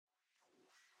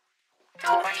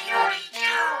Hello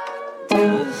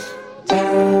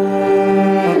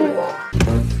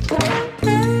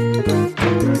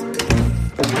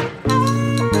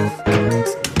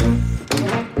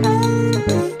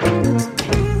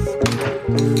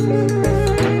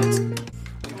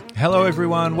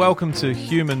everyone, welcome to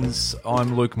Humans.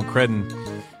 I'm Luke McCredden.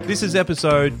 This is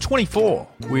episode 24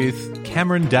 with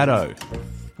Cameron Daddo.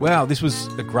 Wow, this was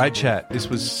a great chat. This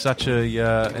was such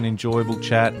an enjoyable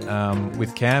chat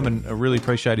with Cam, and I really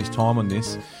appreciate his time on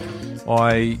this.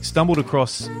 I stumbled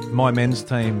across My Men's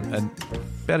Team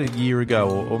about a year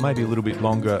ago, or maybe a little bit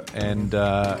longer, and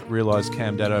realised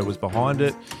Cam Daddo was behind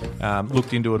it,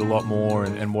 looked into it a lot more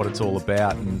and what it's all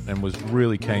about, and was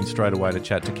really keen straight away to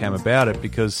chat to Cam about it,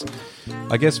 because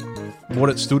I guess what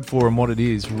it stood for and what it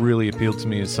is really appealed to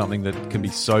me as something that can be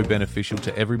so beneficial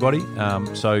to everybody.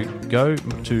 So go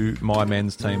to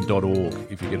mymensteam.org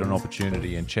if you get an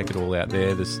opportunity and check it all out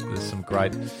there. There's some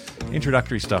great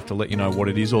introductory stuff to let you know what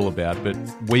it is all about, but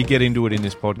we get into it in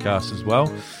this podcast as well.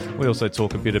 We also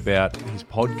talk a bit about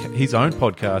his own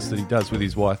podcast that he does with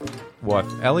his wife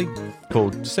Ali,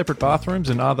 called Separate Bathrooms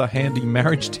and Other Handy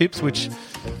Marriage Tips, which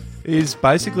is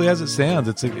basically as it sounds.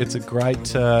 It's a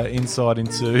great insight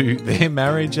into their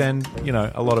marriage and, you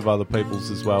know, a lot of other people's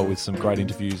as well, with some great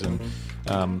interviews and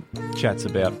chats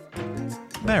about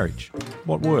marriage,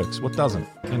 what works, what doesn't,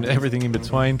 and everything in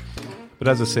between. But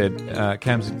as I said,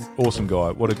 Cam's an awesome guy.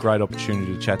 What a great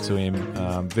opportunity to chat to him.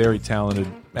 Very talented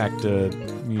actor,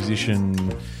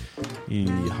 musician. He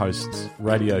hosts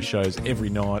radio shows every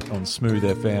night on Smooth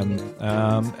FM.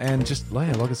 And just,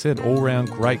 like I said, all-round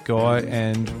great guy,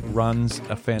 and runs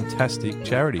a fantastic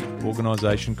charity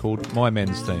organisation called My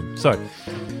Men's Team. So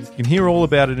you can hear all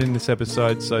about it in this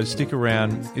episode, so stick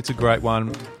around. It's a great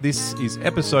one. This is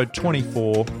episode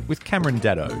 24 with Cameron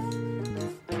Daddo.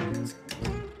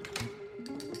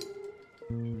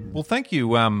 Well, thank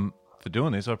you for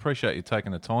doing this. I appreciate you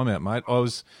taking the time out, mate. I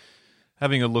was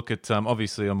having a look at,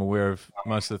 obviously I'm aware of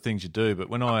most of the things you do, but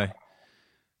when I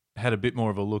had a bit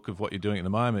more of a look of what you're doing at the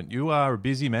moment, you are a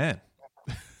busy man.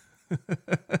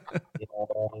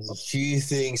 There's a few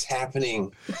things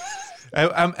happening.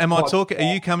 Am I talking?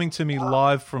 Are you coming to me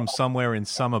live from somewhere in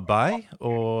Summer Bay,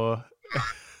 or?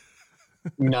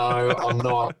 No, I'm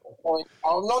not.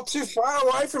 I'm not too far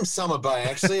away from Summer Bay,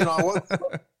 actually, and I was.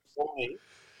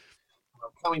 I'm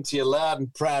coming to you loud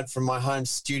and proud from my home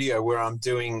studio, where I'm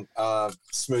doing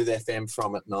Smooth FM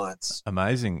from at nights.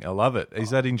 Amazing. I love it. Is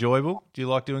that enjoyable? Do you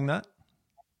like doing that?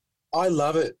 I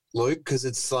love it, Luke, because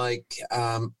it's like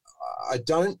I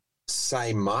don't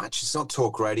say much. It's not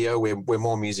talk radio. We're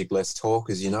more music, less talk,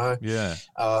 as you know. Yeah.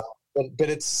 But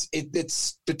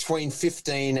it's between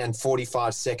 15 and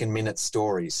 45 minute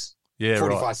stories. Yeah,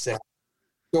 45 right. second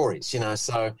stories, you know,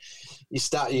 so you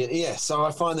start, so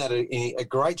I find that a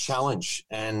great challenge,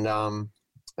 and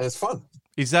it's fun.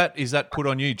 Is that put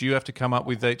on you? Do you have to come up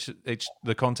with each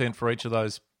the content for each of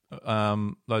those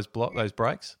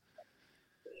breaks?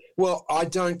 Well, I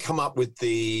don't come up with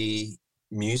the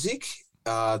music.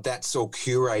 That's all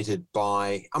curated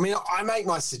by, I make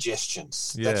my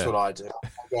suggestions. Yeah. That's what I do. I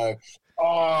go,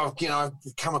 I've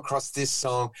come across this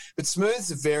song, but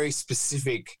Smooth's a very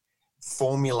specific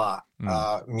formula,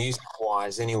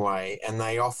 music-wise anyway, and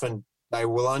they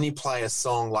will only play a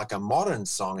song, like a modern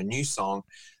song, a new song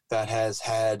that has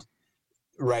had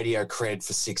radio cred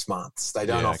for 6 months. They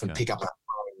don't often pick up a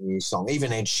new song.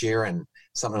 Even Ed Sheeran,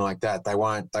 something like that, they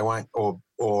won't,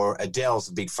 or Adele's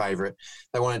a big favourite.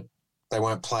 They won't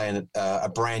play a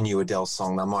brand new Adele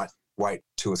song. They might wait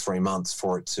 2 or 3 months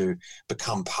for it to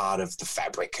become part of the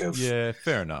fabric of. Yeah,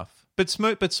 fair enough. But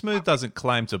Smooth doesn't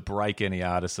claim to break any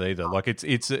artists either. Like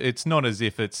it's not as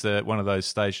if it's one of those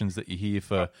stations that you hear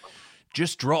for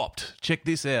just dropped. Check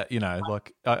this out. You know,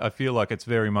 like I feel like it's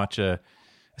very much a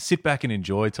sit back and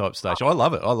enjoy type station. I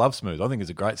love it. I love Smooth. I think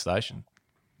it's a great station.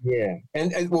 Yeah,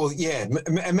 and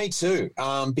me too.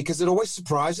 Because it always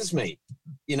surprises me.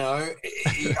 You know,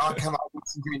 I come up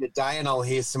during the day and I'll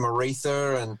hear some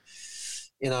Aretha and.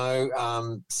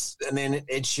 And then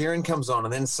Ed Sheeran comes on,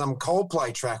 and then some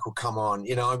Coldplay track will come on.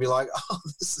 You know, I'll be like, "Oh,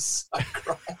 this is so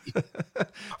great."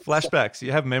 Flashbacks.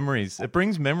 You have memories. It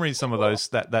brings memories. Some of those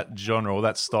that genre or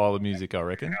that style of music, I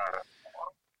reckon.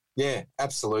 Yeah,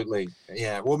 absolutely.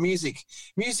 Yeah. Well, music,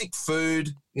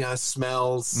 food,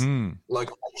 smells,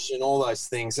 location, all those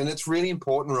things, and it's really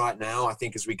important right now. I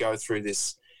think as we go through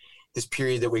this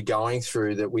period that we're going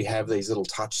through, that we have these little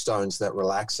touchstones that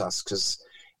relax us, because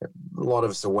a lot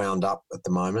of us are wound up at the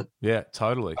moment. Yeah,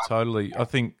 totally. I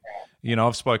think,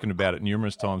 I've spoken about it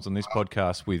numerous times on this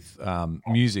podcast with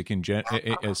music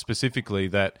specifically,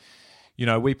 that, you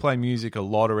know, we play music a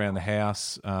lot around the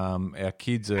house. Our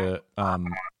kids are,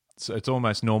 so it's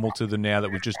almost normal to them now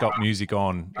that we've just got music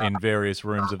on in various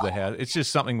rooms of the house. It's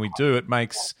just something we do. It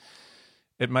makes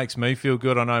me feel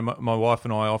good. I know my wife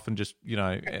and I often just, you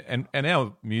know, and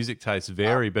our music tastes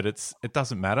vary, but it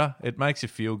doesn't matter. It makes you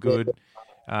feel good.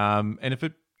 And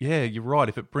you're right.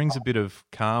 If it brings a bit of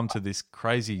calm to this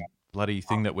crazy bloody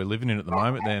thing that we're living in at the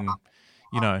moment, then,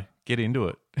 you know, get into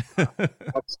it.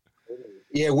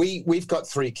 Yeah, we've got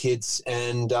 3 kids,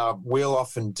 and we'll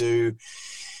often do.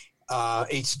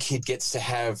 Each kid gets to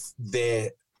have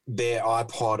their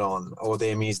iPod on or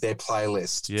their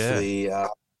playlist for the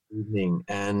evening.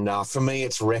 And for me,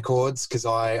 it's records because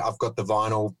I've got the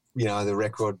vinyl, you know, the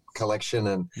record collection,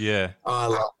 and I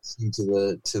like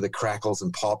listening to the crackles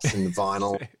and pops and the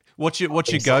vinyl. What's your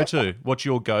go-to? What's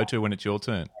your go-to when it's your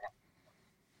turn?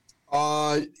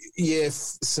 I've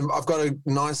got a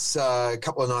nice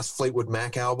couple of nice Fleetwood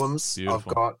Mac albums. Beautiful.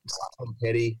 I've got Tom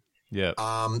Petty. Yeah.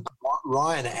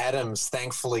 Ryan Adams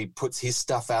thankfully puts his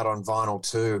stuff out on vinyl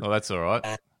too. Oh, that's all right.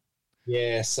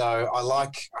 And so I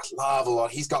love a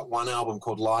lot. He's got one album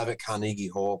called Live at Carnegie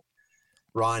Hall.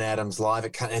 Ryan Adams Live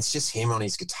at Carnegie. It's just him on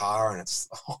his guitar, and it's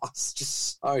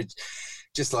just so,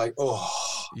 just so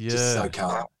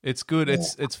calm. It's good. Yeah.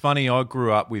 It's funny. I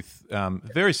grew up with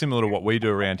very similar to what we do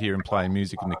around here and playing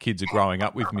music, and the kids are growing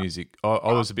up with music.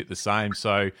 I was a bit the same.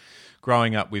 So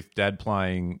growing up with Dad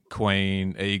playing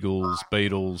Queen, Eagles,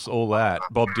 Beatles, all that,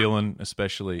 Bob Dylan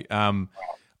especially.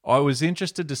 I was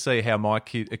interested to see how my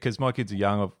kid, because my kids are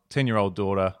young, I've 10-year-old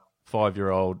daughter,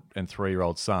 5-year-old and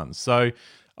 3-year-old sons. So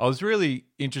I was really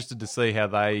interested to see how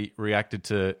they reacted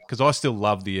to, because I still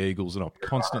love the Eagles and I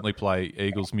constantly play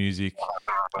Eagles music.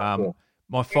 My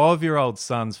 5-year-old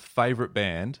son's favourite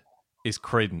band is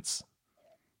Creedence.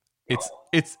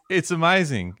 It's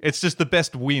amazing. It's just the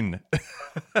best win.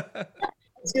 I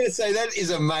was going to say that is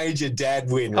a major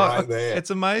dad win right there. It's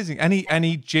amazing, and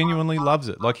he genuinely loves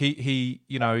it. Like he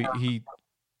you know,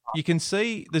 you can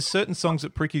see there's certain songs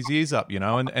that prick his ears up, you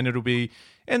know, and it'll be,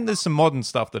 and there's some modern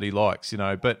stuff that he likes, you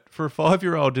know. But for a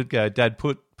 5-year-old to go, Dad,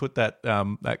 put that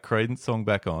that Creedence song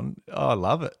back on. Oh, I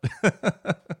love it.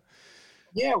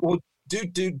 Yeah, well,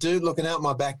 dude, looking out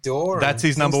my back door. That's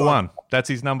his number one. That's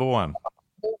his number one.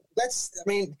 That's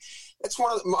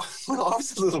one of when I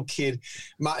was a little kid,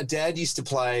 my dad used to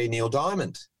play Neil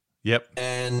Diamond. Yep.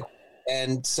 And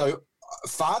so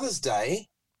Father's Day,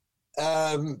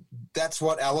 that's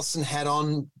what Alison had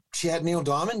on. She had Neil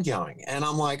Diamond going, and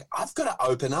I'm like, I've got to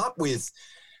open up when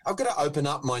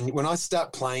I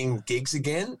start playing gigs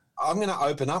again. I'm going to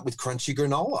open up with Crunchy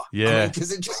Granola. Yeah,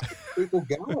 because it just gets people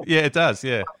going. Yeah, it does.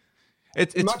 Yeah,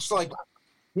 it's much like.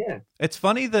 Yeah, it's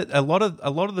funny that a lot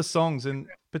of the songs, and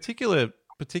particularly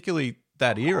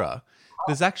that era,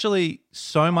 there's actually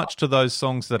so much to those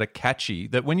songs that are catchy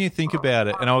that when you think about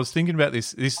it, and I was thinking about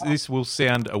this will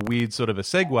sound a weird sort of a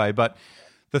segue, but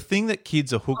the thing that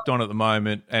kids are hooked on at the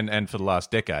moment and for the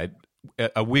last decade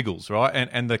are Wiggles, right?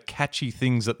 And the catchy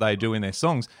things that they do in their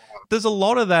songs. There's a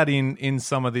lot of that in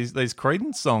some of these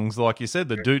Creedence songs, like you said,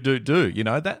 the do, you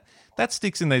know, that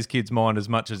sticks in these kids' mind as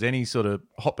much as any sort of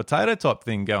hot potato type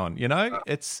thing going, you know?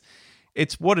 It's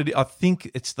what it. I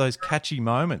think it's those catchy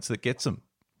moments that gets them.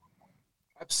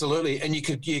 Absolutely, and you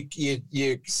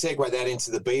segue that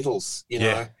into the Beatles, you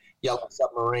know, Yellow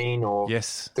Submarine or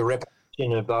the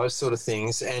repetition of those sort of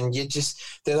things, and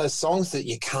they're those songs that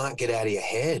you can't get out of your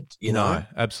head, you know. No,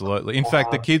 absolutely. In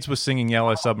fact, the kids were singing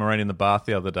Yellow Submarine in the bath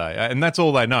the other day, and that's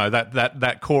all they know,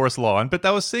 that chorus line, but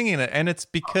they were singing it, and it's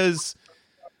because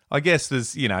I guess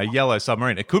there's, you know, Yellow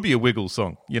Submarine. It could be a Wiggles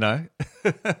song, you know.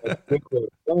 As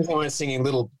long as I weren't singing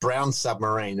Little Brown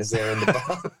Submarine, is there in the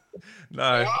bar?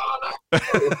 No.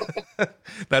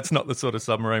 That's not the sort of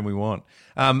submarine we want.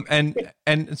 And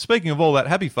speaking of all that,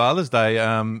 happy Father's Day.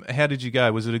 How did you go?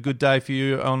 Was it a good day for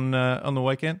you on the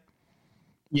weekend?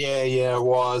 Yeah, it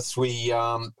was.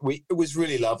 It was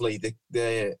really lovely.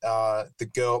 The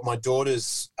girl, my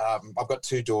daughters, I've got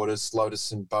 2 daughters,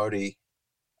 Lotus and Bodhi,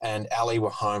 and Ali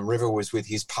were home. River was with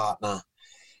his partner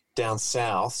down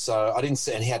south, so I didn't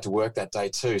see, and he had to work that day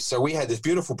too. So we had this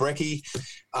beautiful brekkie.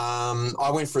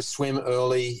 I went for a swim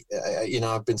early. You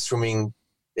know, I've been swimming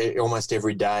almost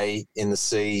every day in the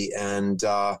sea, and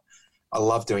I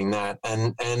love doing that.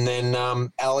 And then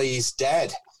Ali's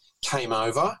dad came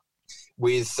over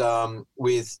with her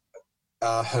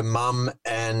mum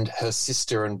and her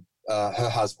sister and her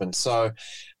husband. So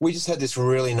we just had this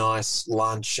really nice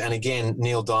lunch. And again,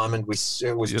 Neil Diamond was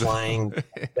playing.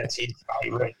 That's his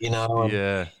favourite, you know.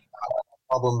 Yeah.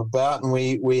 Problem about, and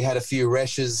we had a few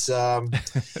rashes, 6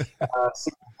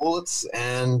 bullets,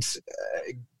 and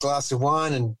a glass of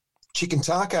wine, and chicken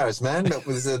tacos, man. That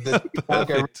was the chicken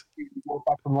taco we brought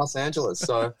back from Los Angeles.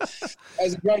 So it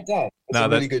was a great day. It's a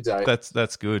really good day.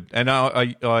 That's good. And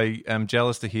I am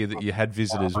jealous to hear that you had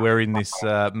visitors. We're in this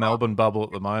Melbourne bubble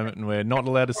at the moment, and we're not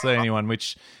allowed to see anyone,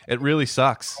 which it really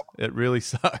sucks. It really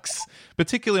sucks,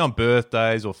 particularly on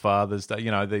birthdays or Father's Day.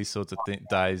 You know, these sorts of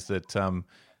days that are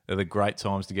the great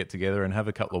times to get together and have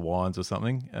a couple of wines or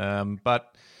something.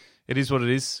 But it is what it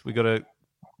is. We got to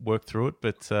work through it.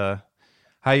 But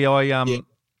hey,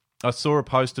 I saw a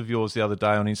post of yours the other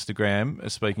day on Instagram.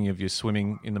 Speaking of your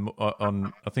swimming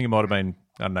on, I think it might have been,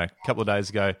 I don't know, a couple of days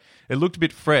ago. It looked a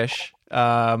bit fresh,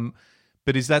 but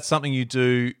is that something you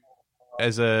do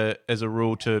as a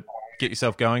rule to get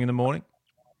yourself going in the morning?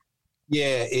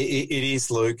 Yeah, it is,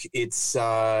 Luke. It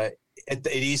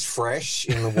is fresh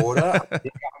in the water.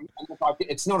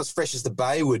 It's not as fresh as the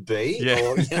bay would be,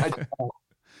 or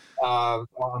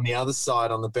on the other side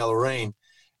on the Bellarine.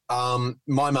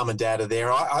 My mum and dad are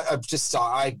there.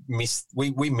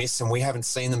 We miss them. We haven't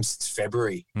seen them since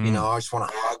February. You know, I just want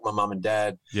to hug my mum and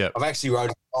dad. Yeah. I've actually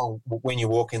wrote a song, When You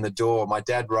Walk in the Door. My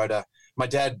dad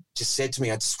just said to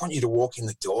me, I just want you to walk in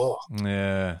the door.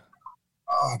 Yeah.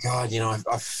 Oh God,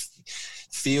 I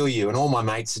feel you. And all my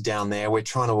mates are down there. We're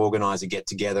trying to organise a get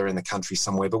together in the country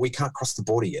somewhere, but we can't cross the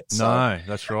border yet. So. No,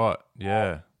 that's right.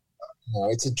 Yeah. No,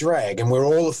 it's a drag, and we're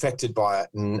all affected by it.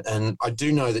 And I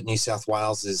do know that New South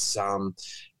Wales is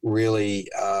really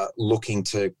looking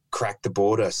to crack the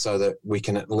border so that we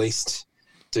can at least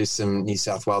do some New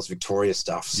South Wales Victoria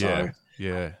stuff. So,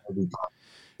 yeah.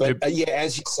 But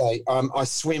as you say, I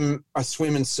swim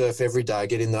and surf every day. I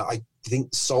get in I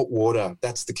think salt water.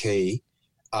 That's the key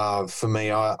for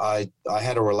me. I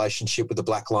had a relationship with the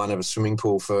black line of a swimming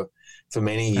pool for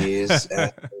many years.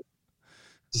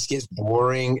 Just gets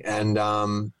boring, and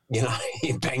you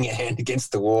bang your hand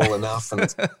against the wall enough, and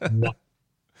it's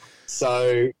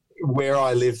so where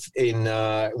I live in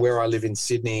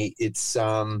Sydney, it's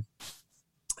there's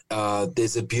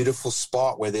a beautiful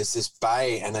spot where there's this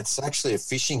bay, and it's actually a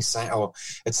fishing it's a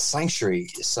sanctuary,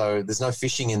 so there's no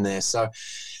fishing in there. So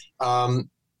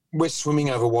we're swimming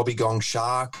over wobbegong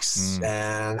sharks,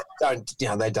 and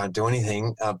they don't do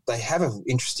anything. They have an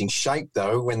interesting shape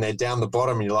though when they're down the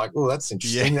bottom, and you're like, oh, that's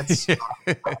interesting. Yeah. That's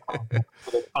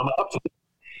come up,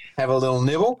 have a little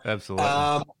nibble.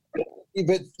 Absolutely.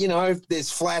 But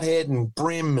there's flathead and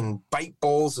brim and bait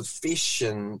balls of fish,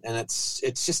 and it's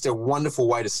just a wonderful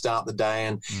way to start the day.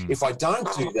 And if I don't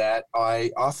do that,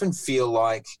 I often feel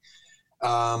like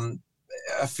I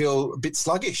feel a bit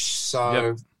sluggish. So.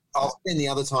 Yep. I'll spend the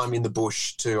other time in the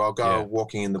bush too. I'll go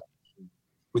walking in the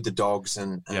with the dogs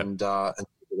and do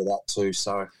that too.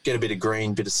 So get a bit of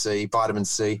green, bit of C, vitamin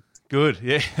C. Good,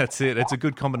 yeah, that's it. It's a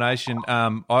good combination.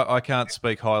 I can't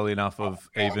speak highly enough of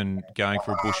even going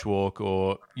for a bushwalk,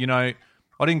 or I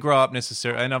didn't grow up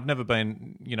necessarily, and I've never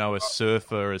been a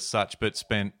surfer as such, but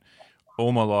spent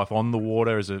all my life on the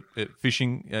water.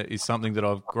 Fishing is something that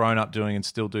I've grown up doing and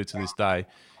still do to this day.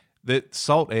 The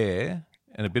salt air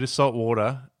and a bit of salt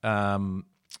water, and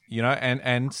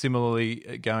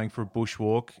similarly going for a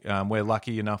bushwalk. We're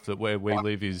lucky enough that where we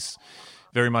live is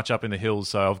very much up in the hills,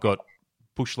 so I've got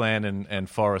bushland and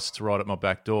forests right at my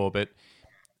back door. But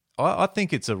I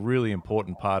think it's a really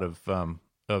important part of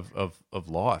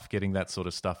life, getting that sort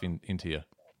of stuff into you.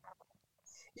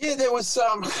 Yeah, there was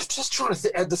just trying to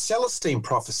think, the Celestine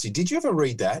prophecy. Did you ever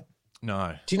read that?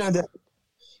 No. Do you know that?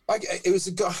 It was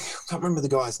a guy, I can't remember the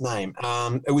guy's name.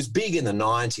 It was big in the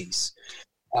 90s,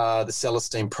 the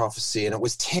Celestine prophecy, and it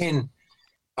was 10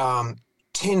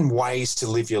 ways to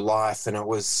live your life, and it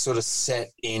was sort of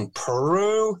set in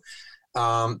Peru.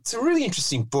 It's a really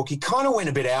interesting book. He kind of went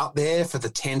a bit out there for the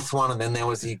 10th one, and then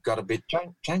he got a bit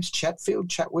James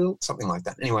Chatfield, something like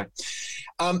that. Anyway,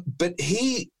 but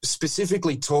he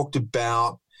specifically talked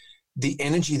about the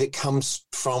energy that comes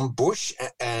from bush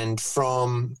and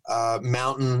from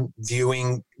mountain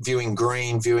viewing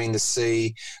green, viewing the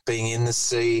sea, being in the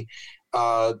sea,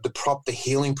 the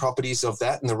healing properties of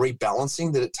that and the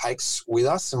rebalancing that it takes with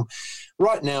us. And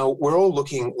right now we're all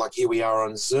looking like here we are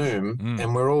on Zoom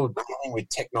and we're all dealing with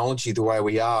technology the way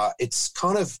we are. It's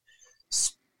kind of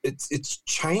it's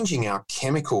changing our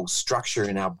chemical structure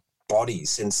in our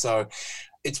bodies. And so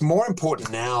it's more important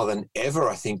now than ever,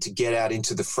 I think, to get out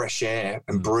into the fresh air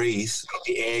and breathe, let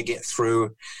the air get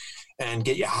through and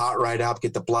get your heart rate up,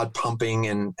 get the blood pumping.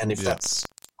 And if that's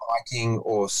hiking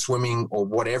or swimming or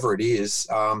whatever it is,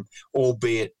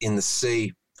 albeit in the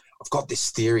sea. I've got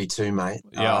this theory too, mate.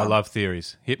 Yeah, I love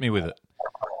theories. Hit me with it.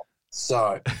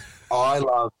 So I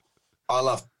love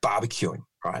barbecuing,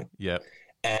 right? Yep.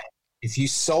 And if you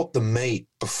salt the meat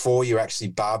before you actually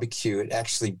barbecue, it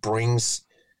actually brings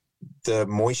the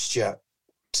moisture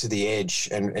to the edge,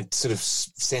 and it sort of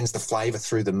sends the flavour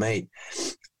through the meat.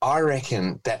 I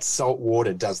reckon that salt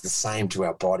water does the same to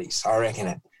our bodies. I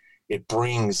reckon it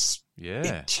brings,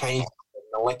 it changes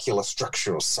the molecular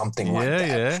structure or something like that.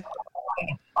 Yeah.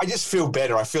 I just feel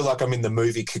better. I feel like I'm in the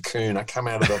movie Cocoon. I come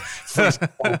out of the freezing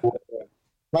water,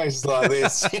 places like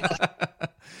this. You know?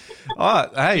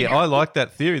 Hey, I like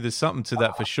that theory. There's something to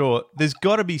that for sure. There's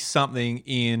got to be something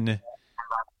in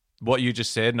what you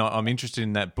just said, and I'm interested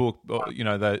in that book, you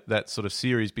know, that sort of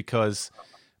series, because,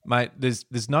 mate,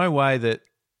 there's no way that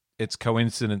it's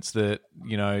coincidence that,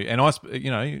 you know, and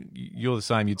you're the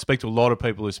same. You'd speak to a lot of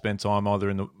people who spend time either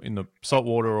in the salt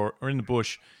water or in the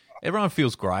bush. Everyone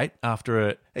feels great after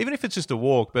it, even if it's just a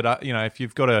walk. But, you know, if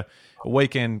you've got a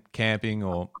weekend camping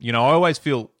or, you know, I always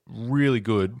feel really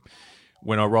good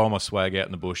when I roll my swag out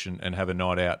in the bush and have a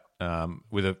night out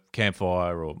with a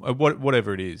campfire or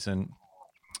whatever it is. And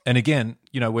again,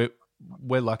 you know,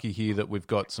 we're lucky here that we've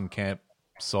got some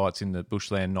campsites in the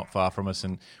bushland not far from us,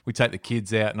 and we take the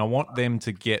kids out, and I want them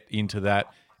to get into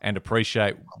that and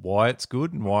appreciate why it's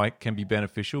good and why it can be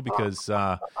beneficial, because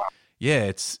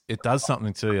it does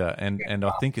something to you, and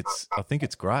I think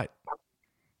it's great.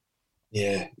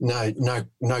 Yeah,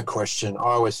 no question.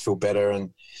 I always feel better,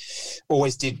 and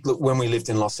always did. Look, when we lived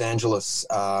in Los Angeles,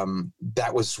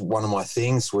 that was one of my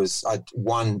things. Was I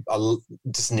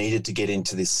just needed to get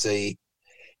into this sea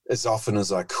as often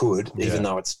as I could, even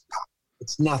though it's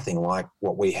nothing like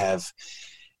what we have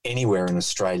anywhere in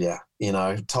Australia. You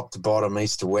know, top to bottom,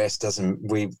 east to west. That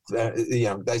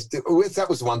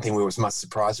was one thing we was much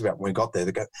surprised about when we got there.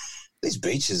 They go, these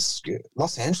beaches,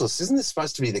 Los Angeles, isn't this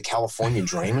supposed to be the California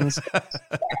dream? And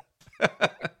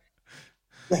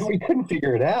we couldn't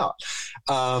figure it out.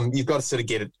 You've got to sort of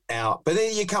get it out. But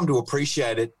then you come to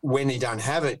appreciate it when you don't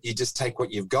have it. You just take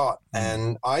what you've got.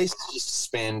 And I used to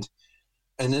spend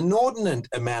an inordinate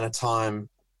amount of time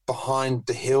behind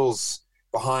the hills,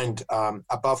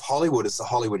 above Hollywood is the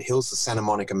Hollywood Hills, the Santa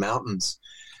Monica Mountains.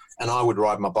 And I would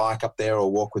ride my bike up there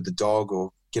or walk with the dog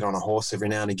or get on a horse every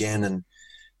now and again and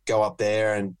go up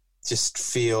there and just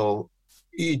feel,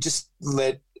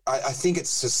 I think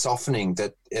it's a softening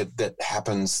that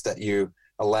happens, that you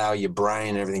allow your brain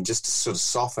and everything just to sort of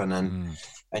soften and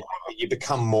you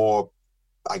become more,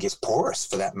 I guess, porous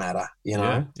for that matter, you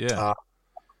know? Yeah.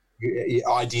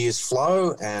 Your ideas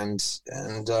flow and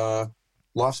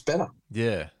life's better.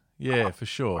 Yeah, for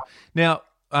sure. Now,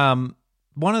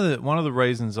 one of the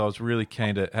reasons I was really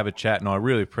keen to have a chat, and I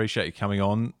really appreciate you coming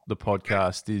on the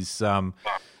podcast, is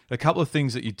a couple of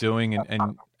things that you're doing,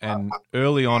 and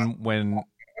early on when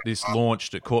this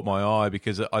launched, it caught my eye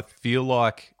because I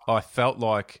felt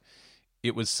like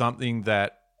it was something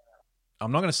that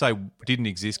I'm not going to say didn't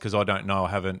exist, because I don't know, I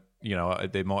haven't, you know,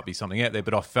 there might be something out there,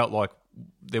 but I felt like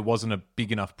there wasn't a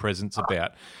big enough presence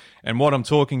about. And what I'm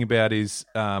talking about is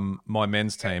my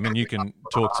men's team, and you can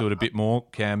talk to it a bit more,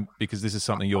 Cam, because this is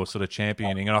something you're sort of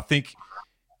championing, and I think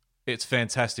it's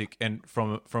fantastic. And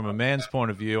from a man's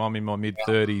point of view, I'm in my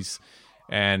mid-30s,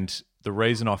 and the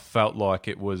reason I felt like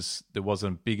there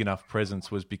wasn't a big enough presence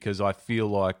was because I feel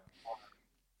like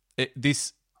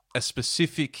a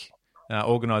specific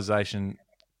organisation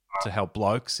to help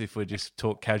blokes, if we just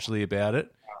talk casually about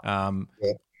it,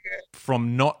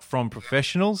 not from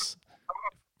professionals,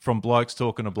 from blokes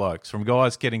talking to blokes, from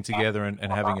guys getting together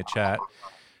and having a chat.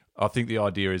 I think the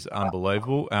idea is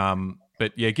unbelievable.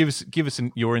 But yeah, give us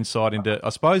your insight into, I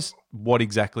suppose, what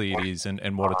exactly it is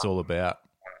and what it's all about.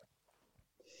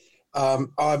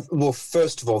 Well,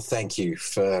 first of all, thank you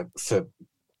for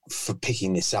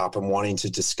picking this up and wanting to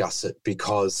discuss it,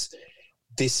 because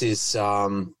this is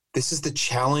the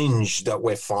challenge that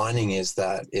we're finding is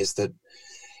that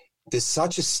there's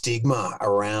such a stigma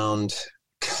around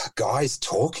guys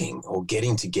talking or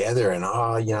getting together, and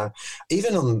you know,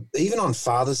 even on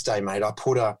Father's Day, mate, I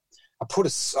put a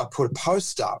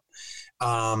post up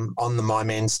on the My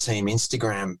Men's Team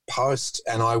Instagram post,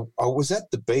 and I was at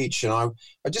the beach, and I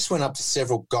just went up to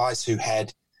several guys who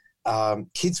had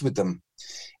kids with them,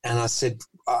 and I said,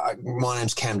 my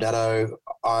name's Cam Daddo.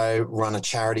 I run a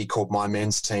charity called My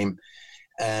Men's Team,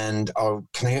 and I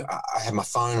had my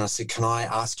phone, and I said, can I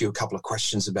ask you a couple of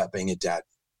questions about being a dad?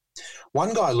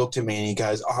 One guy looked at me and he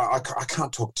goes, I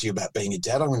can't talk to you about being a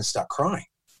dad. I'm going to start crying.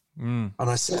 And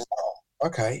I said,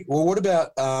 okay, well, what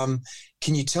about,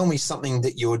 can you tell me something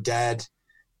that your dad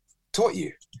taught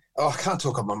you? Oh, I can't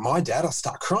talk about my dad. I'll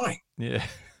start crying. Yeah.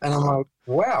 And I'm like,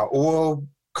 wow, well,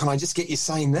 can I just get you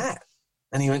saying that?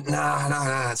 And he went,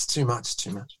 no, it's too much.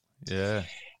 Yeah.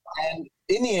 And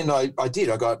in the end, I did.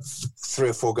 I got 3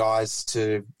 or 4 guys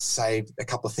to say a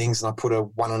couple of things, and I put a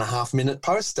 1.5 minute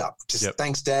post up. Just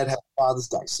thanks, Dad, happy Father's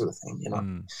Day, sort of thing, you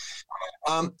know.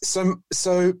 So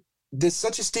there's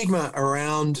such a stigma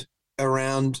around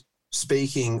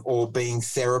speaking or being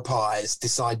therapized.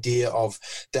 This idea of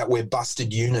that we're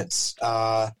busted units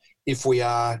if we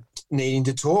are needing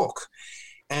to talk,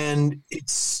 and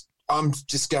I'm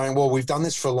just going, well, we've done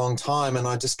this for a long time, and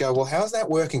I just go, well, how's that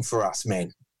working for us,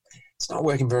 men? It's not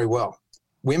working very well.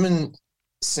 Women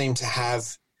seem to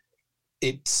have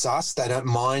it sus. They don't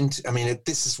mind. I mean,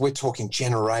 we're talking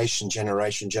generations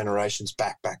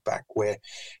back, where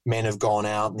men have gone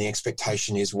out and the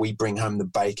expectation is we bring home the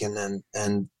bacon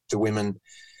and the women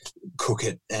cook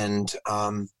it, and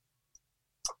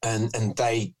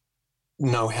they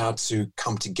know how to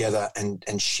come together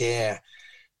and share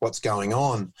what's going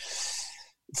on.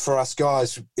 For us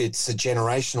guys, it's a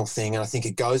generational thing, and I think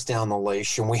it goes down the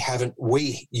leash, and we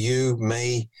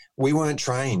weren't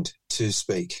trained to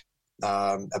speak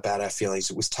about our feelings.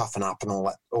 It was toughen up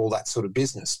and all that sort of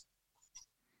business.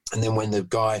 And then when the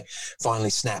guy finally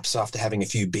snaps after having a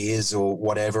few beers or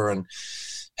whatever and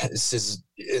says,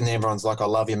 and everyone's like, I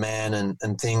love you, man,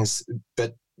 and things,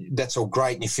 but that's all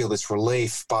great and you feel this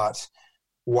relief, but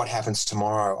what happens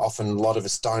tomorrow? Often a lot of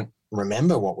us don't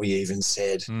remember what we even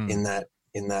said in that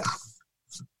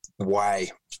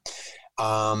way.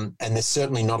 And there's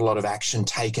certainly not a lot of action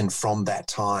taken from that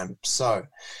time. So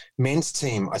men's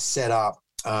team I set up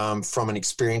from an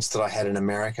experience that I had in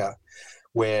America,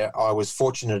 where I was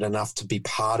fortunate enough to be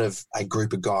part of a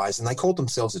group of guys, and they called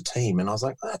themselves a team. And I was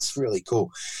like, oh, that's really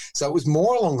cool. So it was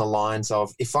more along the lines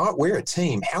of, we're a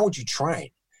team, how would you train?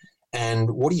 And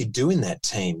what do you do in that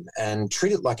team? And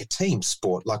treat it like a team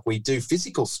sport, like we do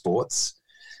physical sports,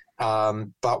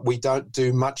 but we don't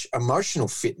do much emotional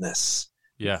fitness.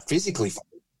 Yeah. Physically fit.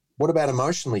 What about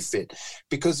emotionally fit?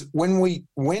 Because when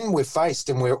we're faced,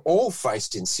 and we're all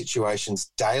faced in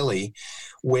situations daily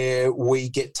where we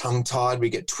get tongue-tied, we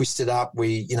get twisted up,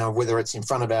 whether it's in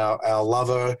front of our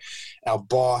lover, our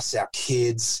boss, our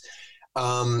kids,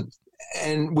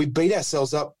 and we beat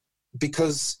ourselves up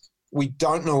because we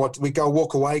don't know we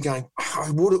walk away going,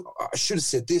 I should have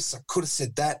said this, I could have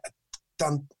said that,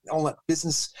 done all that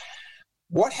business.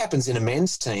 What happens in a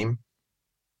men's team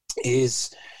is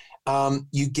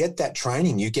you get that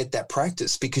training, you get that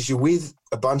practice, because you're with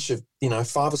a bunch of,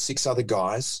 5 or 6 other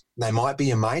guys. They might be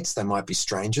your mates, they might be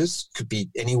strangers, could be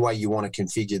any way you want to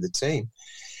configure the team.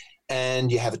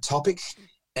 And you have a topic,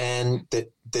 and the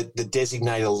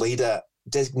designated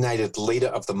leader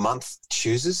of the month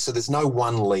chooses. So there's no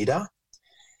one leader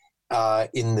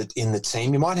in the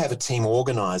team. You might have a team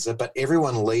organizer, but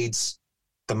everyone leads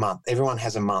the month. Everyone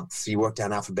has a month. So you work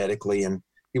down alphabetically and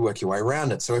you work your way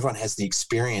around it. So everyone has the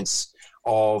experience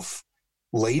of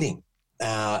leading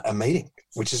a meeting,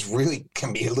 which is really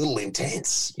can be a little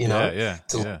intense, Yeah.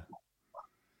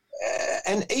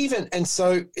 And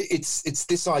so it's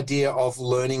this idea of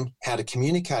learning how to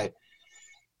communicate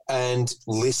and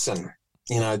listen.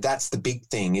 That's the big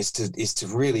thing, is to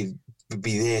really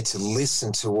be there to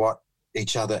listen to what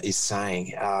each other is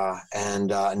saying and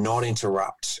not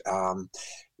interrupt.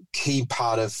 Key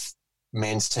part of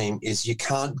men's team is you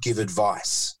can't give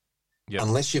advice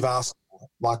unless you've asked.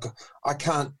 Like I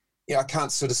can't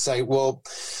sort of say, well,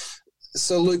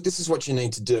 so Luke, this is what you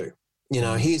need to do. You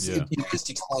just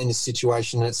explain the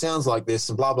situation and it sounds like this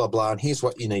and blah, blah, blah. And here's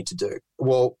what you need to do.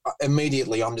 Well,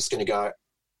 immediately I'm just going to go,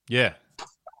 yeah,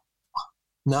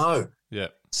 no. Yeah.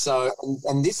 So,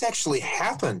 and this actually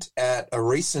happened at a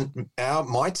recent,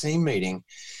 my team meeting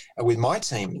with my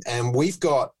team. And we've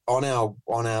got on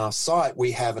our site,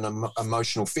 we have an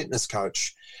emotional fitness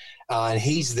coach. And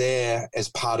he's there as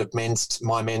part of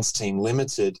my men's team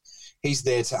limited. He's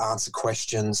there to answer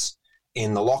questions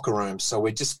in the locker room. So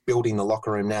we're just building the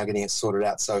locker room now, getting it sorted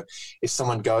out. So if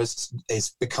someone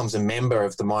becomes a member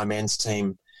of the My Men's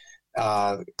Team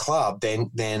club,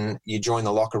 then you join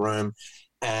the locker room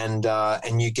and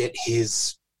you get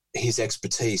his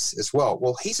expertise as well.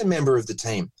 Well, he's a member of the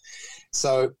team.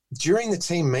 So during the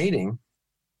team meeting,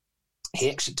 he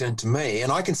actually turned to me,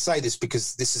 and I can say this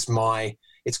because this is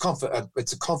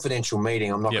it's a confidential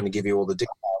meeting. I'm not going to give you all the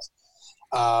details.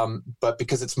 But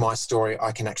because it's my story,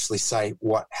 I can actually say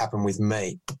what happened with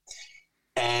me.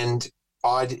 And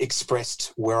I'd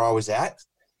expressed where I was at,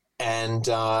 and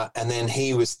then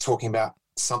he was talking about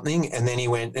something, and then he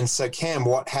went, and so Cam,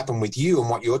 what happened with you and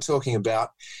what you're talking about,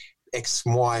 X,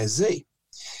 Y, Z.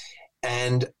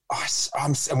 And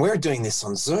and we're doing this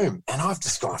on Zoom, and I've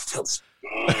just gone, I feel this.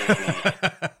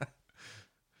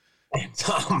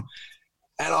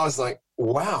 And I was like,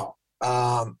 wow.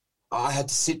 I had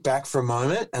to sit back for a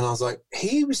moment, and I was like,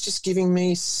 he was just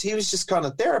kind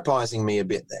of therapizing me a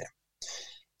bit there.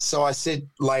 So I said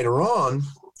later on,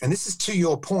 and this is to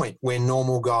your point, we're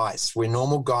normal guys. We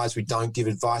don't give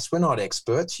advice. We're not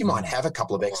experts. You might have a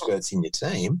couple of experts in your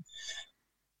team,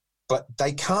 but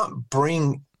they can't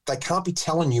be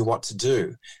telling you what to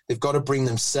do. They've got to bring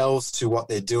themselves to what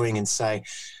they're doing and say,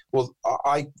 well,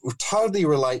 I totally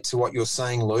relate to what you're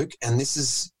saying, Luke, and this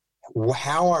is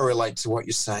how I relate to what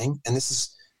you're saying, and this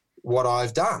is what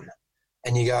I've done.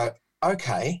 And you go,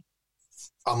 okay,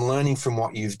 I'm learning from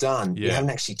what you've done. Yeah. You haven't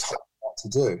actually told me what to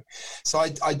do. So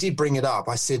I did bring it up.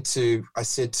 I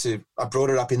brought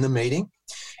it up in the meeting,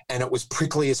 and it was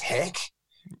prickly as heck,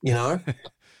 you know.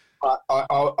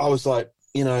 I was like,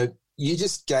 you know, you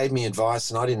just gave me advice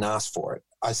and I didn't ask for it.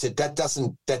 I said, that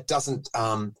doesn't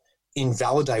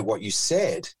invalidate what you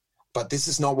said, but this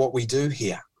is not what we do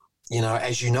here, you know,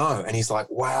 as you know. And he's like,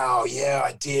 wow, yeah,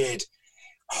 I did.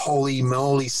 Holy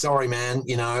moly, sorry, man,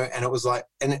 you know. And it was like,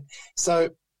 so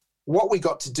what we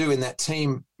got to do in that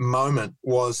team moment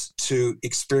was to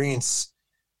experience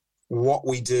what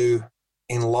we do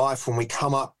in life when we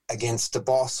come up against a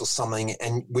boss or something.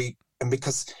 And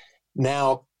because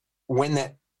now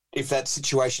if that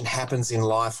situation happens in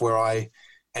life where I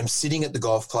am sitting at the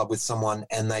golf club with someone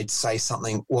and they'd say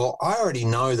something, well, I already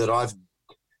know that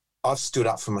I've stood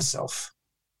up for myself.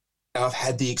 I've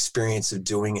had the experience of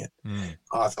doing it.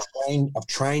 I've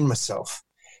trained myself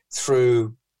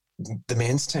through the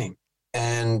men's team,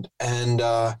 and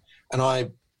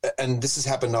this has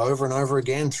happened over and over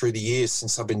again through the years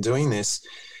since I've been doing this,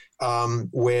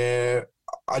 where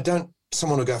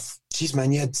someone will go, geez,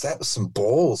 man, yeah, that was some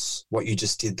balls, what you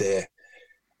just did there.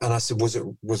 And I said,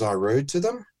 was I rude to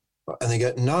them? And they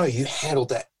go, no, you handled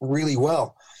that really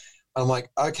well. I'm like,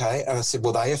 okay. And I said,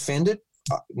 were they offended?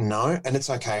 No. And it's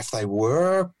okay if they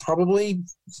were, probably.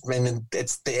 I mean,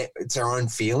 it's their own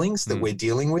feelings that we're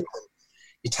dealing with.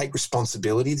 You take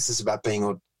responsibility. This is about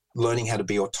learning how to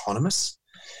be autonomous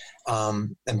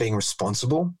and being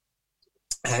responsible.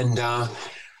 And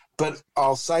but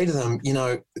I'll say to them, you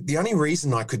know, the only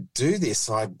reason I could do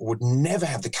this, I would never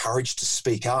have the courage to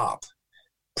speak up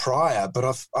prior, but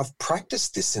I've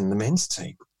practiced this in the men's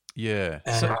team. Yeah.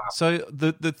 So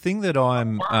the thing that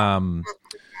I'm,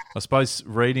 I suppose,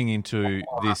 reading into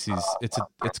this is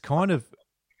it's kind of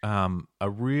a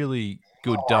really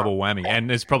good double whammy, and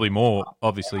there's probably more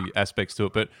obviously aspects to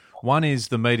it, but one is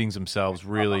the meetings themselves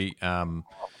really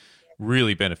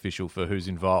really beneficial for who's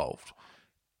involved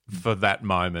for that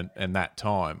moment and that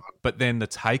time. But then the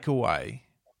takeaway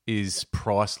is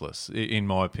priceless, in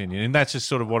my opinion, and that's just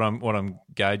sort of what I'm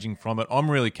gauging from it. I'm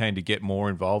really keen to get more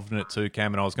involved in it too,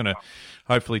 Cam, and I was going to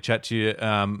hopefully chat to you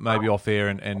maybe off air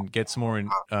and get some more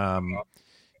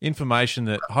information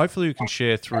that hopefully we can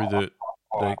share through the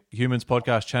Humans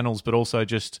podcast channels, but also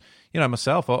just, you know,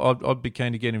 myself. I'd be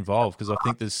keen to get involved because I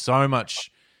think there's so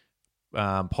much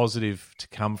positive to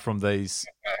come from these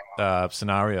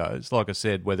scenarios. Like I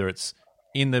said, whether it's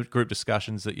in the group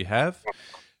discussions that you have,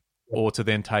 or to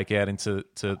then take out into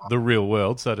the real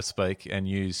world, so to speak, and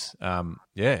use.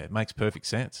 It makes perfect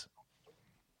sense.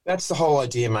 That's the whole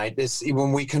idea, mate.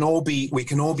 When we can all be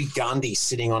Gandhi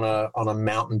sitting on a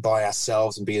mountain by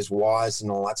ourselves and be as wise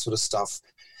and all that sort of stuff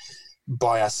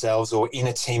by ourselves, or in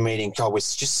a team meeting, we've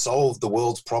just solved the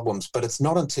world's problems. But it's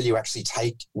not until you actually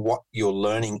take what you're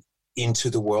learning into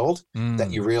the world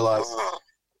that you realize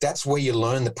that's where you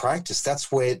learn the practice.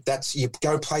 You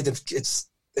go play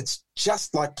it's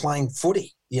just like playing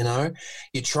footy, you know.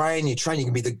 You train, you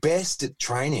can be the best at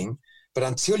training, but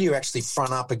until you actually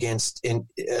front up against an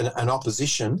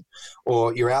opposition,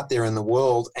 or you're out there in the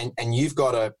world and you've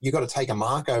got to take a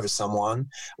mark over someone,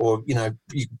 or, you know,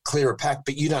 you clear a pack,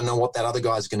 but you don't know what that other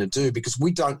guy's going to do, because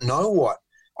I don't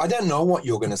know what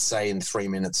you're going to say in 3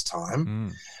 minutes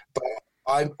time, but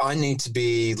I need to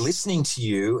be listening to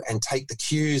you and take the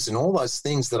cues and all those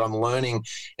things that I'm learning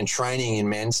and training in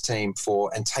men's team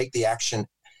for, and take the action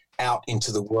out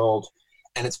into the world.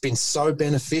 And it's been so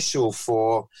beneficial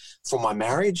for my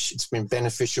marriage. It's been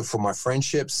beneficial for my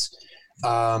friendships.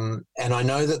 And I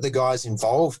know that the guys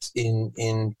involved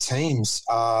in teams,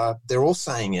 they're all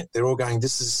saying it. They're all going,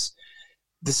 this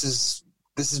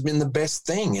has been the best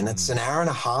thing. And it's an hour and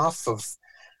a half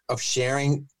of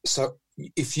sharing. So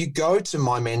if you go to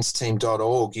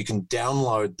mymensteam.org, you can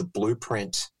download the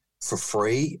blueprint for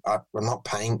free. I'm not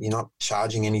paying, you're not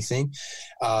charging anything.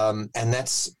 And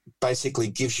that's basically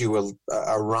gives you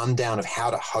a rundown of how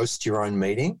to host your own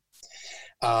meeting.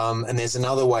 And there's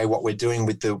another way, what we're doing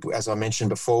with as I mentioned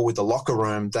before, with the locker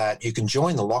room, that you can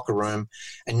join the locker room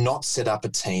and not set up a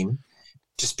team.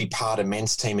 just be part of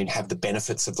men's team and have the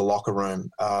benefits of the locker room,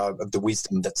 of the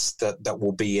wisdom that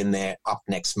will be in there up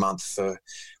next month.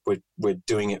 We're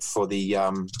doing it for the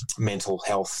mental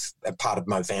health part of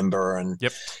November, and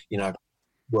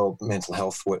World Mental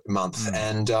Health Month.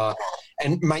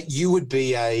 And mate, you'd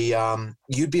be a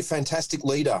fantastic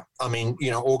leader. I mean,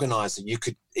 organizer. You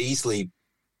could easily,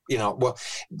 well,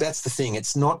 that's the thing.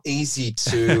 It's not easy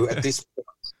to at this point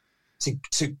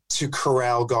to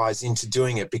corral guys into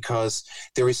doing it, because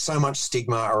there is so much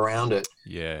stigma around it.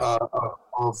 Yeah.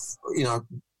 Of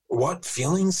what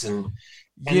feelings and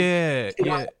yeah.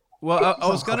 Well, I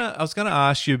was gonna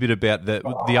ask you a bit about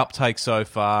the uptake so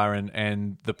far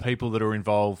and the people that are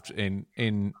involved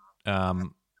in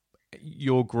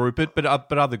your group, but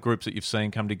other groups that you've seen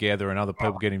come together and other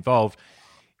people get involved.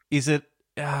 Is it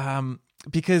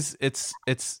because it's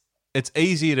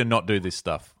easier to not do this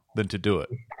stuff than to do it?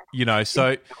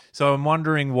 So I'm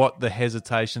wondering what the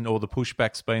hesitation or the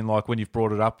pushback's been like when you've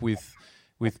brought it up with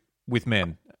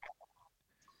men.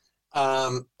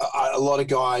 A lot of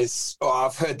guys.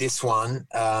 I've heard this one.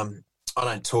 I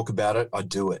don't talk about it. I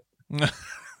do it.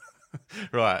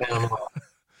 Right. And I'm like,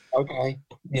 okay.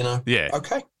 Yeah.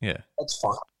 Okay. Yeah. That's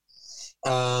fine.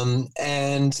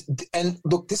 And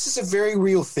look, this is a very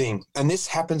real thing, and this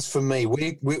happens for me.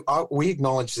 We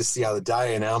acknowledged this the other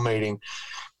day in our meeting.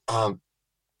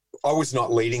 I was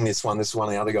not leading this one. This is one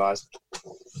of the other guys.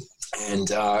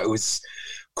 And it was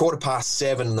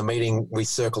 7:15. The meeting, we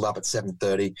circled up at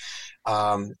 7:30.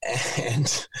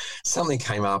 And something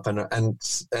came up and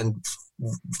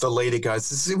the leader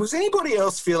goes, was anybody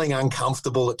else feeling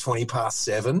uncomfortable at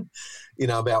 7:20,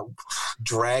 about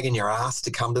dragging your ass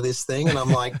to come to this thing? And I'm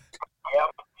like,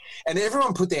 yep. And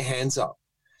everyone put their hands up.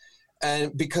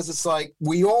 And because it's like,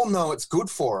 we all know it's good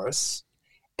for us.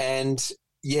 And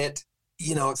yet,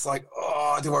 it's like,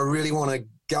 oh, do I really want to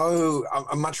go?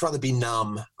 I'd much rather be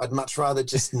numb. I'd much rather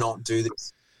just not do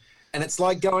this. And it's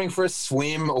like going for a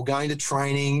swim or going to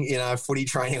training, footy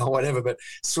training or whatever, but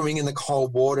swimming in the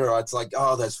cold water, it's like,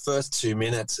 oh, those first 2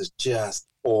 minutes is just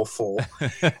awful.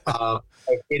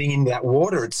 Getting into that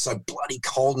water, it's so bloody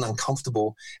cold and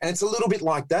uncomfortable. And it's a little bit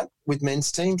like that with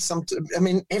men's teams.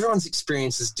 Everyone's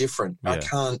experience is different.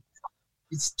 Yeah.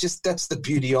 It's just, that's the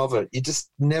beauty of it. You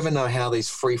just never know how these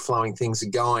free-flowing things are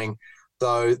going,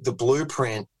 though the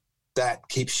blueprint that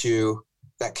keeps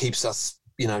us,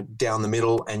 down the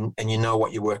middle, and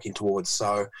what you're working towards.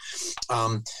 So,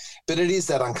 but it is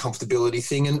that uncomfortability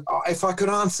thing. And if I could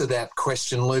answer that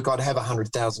question, Luke, I'd have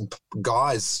 100,000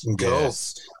 guys and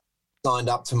girls signed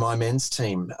up to my men's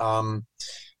team. And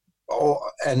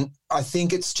I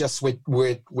think it's just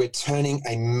we're turning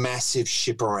a massive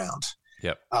ship around.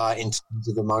 Yep. In terms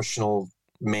of emotional,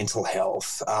 mental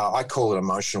health. I call it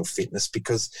emotional fitness,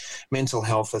 because mental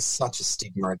health has such a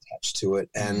stigma attached to it,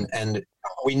 and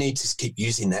we need to keep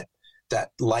using that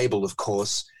label, of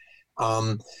course.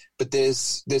 But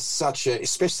there's such a,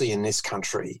 especially in this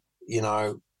country,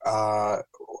 well,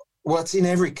 it's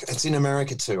in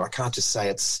America too. I can't just say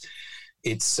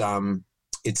it's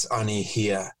only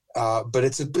here,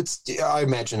 but I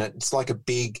imagine it's like a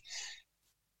big,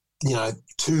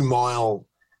 2-mile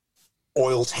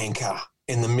oil tanker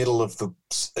in the middle of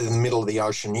the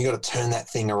ocean. You got to turn that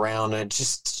thing around, and it's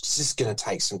just going to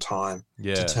take some time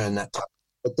to turn that.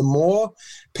 But the more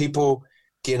people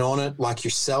get on it, like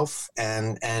yourself,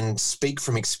 and speak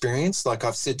from experience, like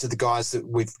I've said to the guys that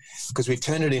because we've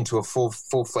turned it into a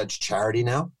full-fledged charity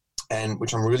now, and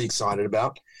which I'm really excited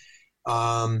about.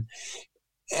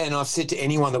 And I've said to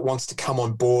anyone that wants to come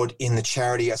on board in the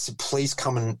charity, I said, please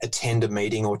come and attend a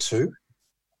meeting or two.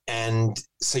 And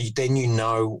so then you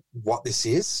know what this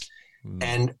is.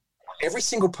 And every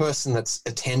single person that's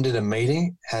attended a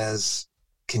meeting has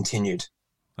continued.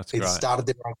 That's great. It started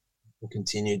there and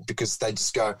continued, because they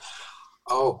just go,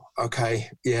 oh, okay,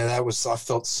 yeah, I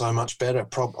felt so much better.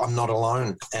 I'm not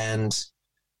alone. And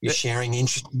you're sharing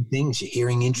interesting things. You're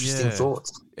hearing interesting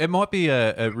thoughts. It might be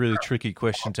a really tricky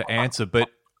question to answer, but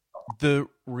the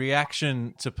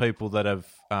reaction to people that have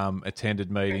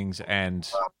attended meetings and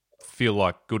feel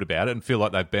like good about it and feel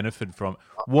like they've benefited from it,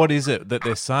 what is it that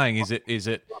they're saying? Is it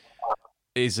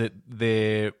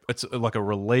it's like a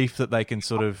relief that they can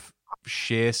sort of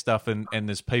share stuff and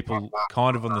there's people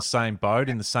kind of on the same boat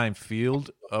in the same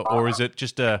field, or is it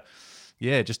just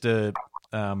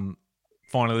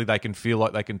finally they can feel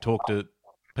like they can talk to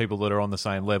people that are on the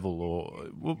same level, or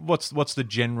what's the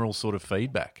general sort of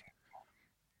feedback?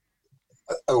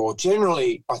 Well,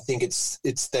 generally, I think it's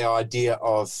the idea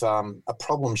of a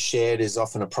problem shared is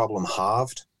often a problem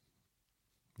halved.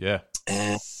 Yeah.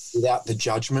 And without the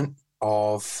judgment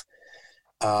of,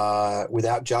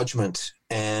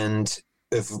 and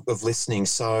of listening.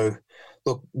 So,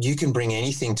 look, you can bring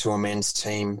anything to a men's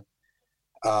team,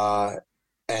 and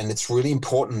it's really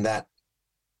important that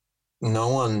no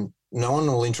one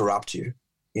will interrupt you,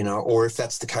 or if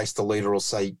that's the case, the leader will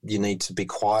say you need to be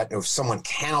quiet. Or if someone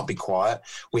cannot be quiet,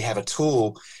 we have a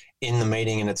tool in the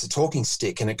meeting, and it's a talking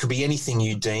stick, and it could be anything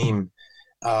you deem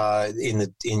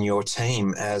in your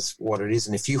team as what it is.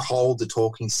 And if you hold the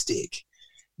talking stick,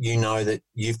 you know that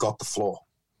you've got the floor.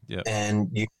 Yep.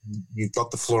 And you've got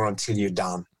the floor until you're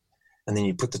done. And then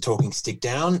you put the talking stick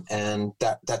down, and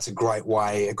that's a great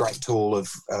tool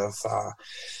of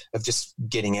just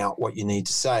getting out what you need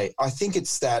to say. I think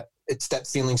it's that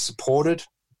feeling supported.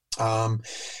 Luke,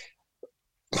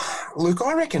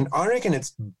 I reckon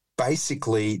it's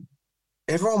basically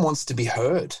everyone wants to be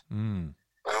heard.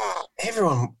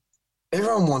 Everyone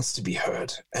wants to be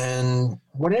heard, and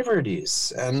whatever it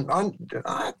is. And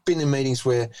I've been in meetings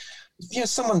where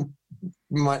someone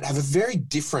might have a very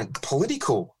different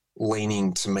political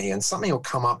leaning to me, and something will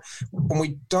come up, and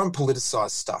we don't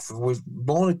politicize stuff. We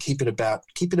want to keep it about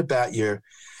your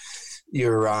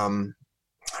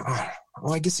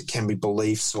I guess it can be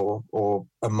beliefs or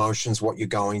emotions, what you're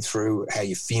going through, how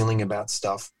you're feeling about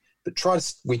stuff. But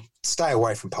we stay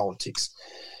away from politics,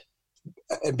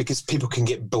 because people can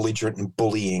get belligerent and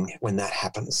bullying when that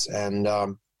happens. And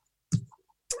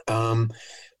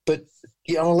but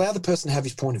allow the person to have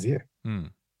his point of view,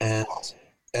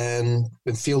 and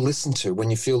feel listened to. When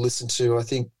you feel listened to, I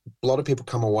think a lot of people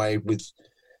come away with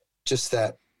just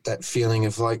that feeling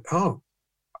of like, oh,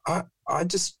 I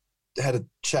just had a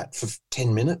chat for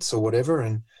 10 minutes or whatever,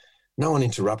 and no one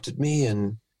interrupted me,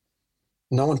 and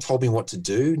no one told me what to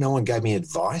do. No one gave me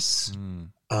advice.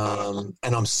 And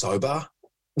I'm sober.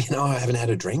 I haven't had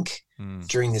a drink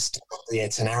during this. Yeah,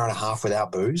 it's an hour and a half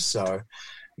without booze. So,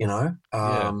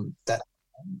 that,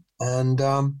 and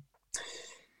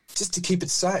just to keep it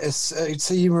safe,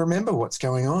 so you remember what's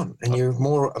going on, and you're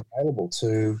more available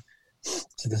to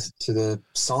the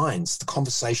signs, the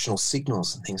conversational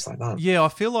signals, and things like that. Yeah, I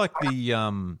feel like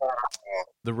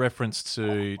the reference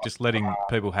to just letting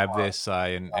people have their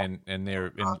say and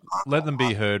let them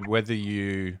be heard, whether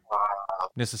you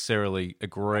necessarily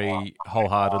agree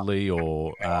wholeheartedly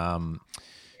or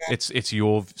it's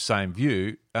your same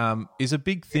view, is a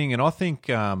big thing. And I think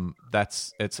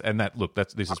this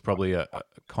is probably a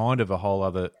kind of a whole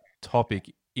other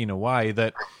topic in a way.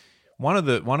 That one of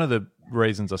the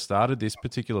reasons I started this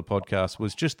particular podcast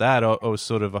was just that I was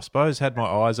sort of, I suppose, had my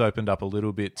eyes opened up a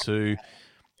little bit to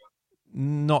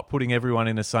not putting everyone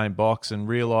in the same box, and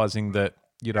realizing that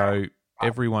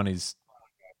everyone is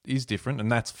different, and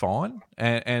that's fine.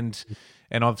 And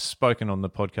I've spoken on the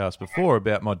podcast before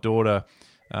about my daughter,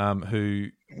 who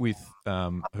with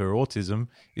her autism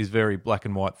is very black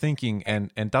and white thinking,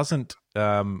 and doesn't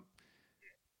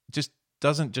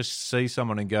just see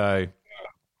someone and go,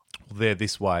 well, they're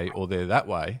this way or they're that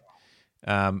way,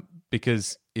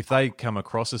 because if they come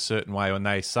across a certain way and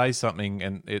they say something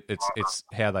and it's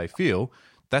how they feel,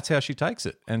 that's how she takes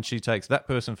it, and she takes that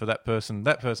person for that person,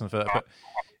 that person for that. But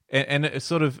and it's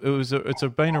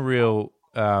been a real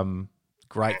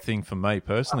great thing for me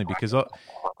personally, because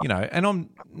and I'm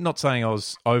not saying I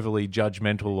was overly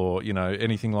judgmental or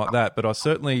anything like that, but I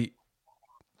certainly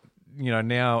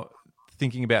now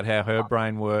thinking about how her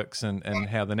brain works and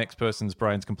how the next person's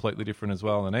brain's completely different as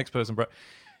well, and the next person's brain,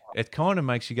 it kind of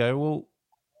makes you go, well,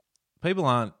 people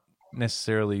aren't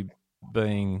necessarily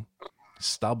being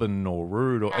stubborn or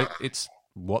rude, or it's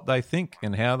what they think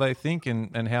and how they think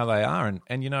and how they are.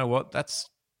 And you know what? That's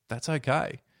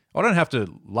okay. I don't have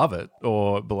to love it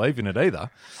or believe in it either.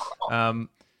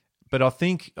 But I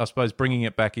suppose bringing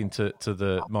it back into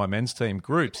my men's team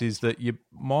groups is that you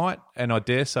might, and I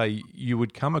dare say you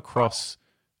would come across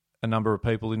a number of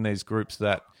people in these groups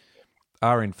that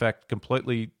are in fact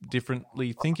completely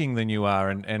differently thinking than you are,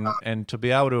 and to be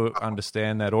able to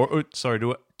understand that,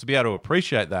 to be able to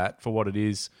appreciate that for what it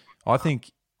is, I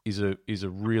think is a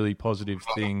really positive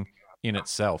thing in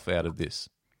itself out of this.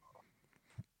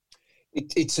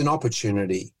 It's an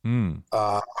opportunity,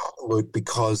 Luke,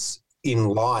 because in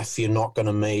life you're not going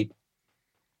to meet.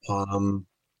 Not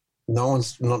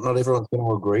everyone's going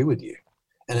to agree with you.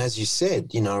 And as you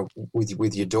said,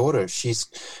 with your daughter, she's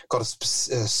got a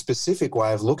specific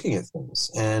way of looking at things,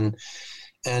 and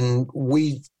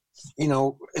we,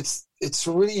 it's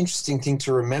a really interesting thing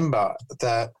to remember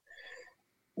that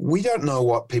we don't know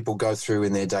what people go through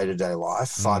in their day-to-day life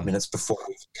 5 minutes before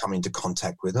we come into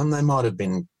contact with them. They might have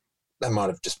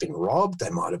just been robbed. They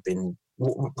might have been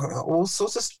all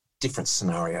sorts of different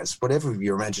scenarios, whatever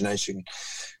your imagination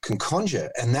can conjure,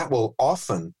 and that will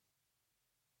often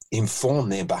inform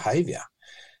their behaviour.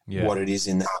 what it is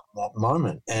in that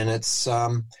moment. And it's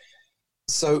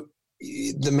so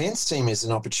the men's team is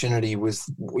an opportunity with,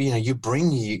 you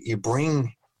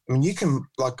bring. I mean, you can,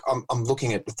 like, I'm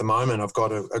looking at the moment, I've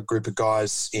got a group of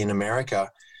guys in America.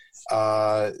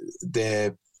 My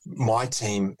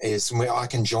team is where I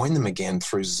can join them again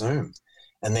through Zoom.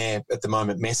 And they're at the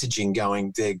moment messaging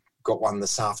going, they've got one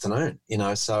this afternoon,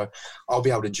 so I'll be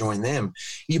able to join them.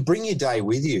 You bring your day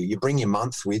with you, you bring your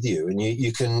month with you, and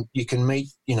you can meet,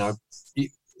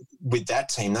 with that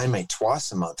team, they meet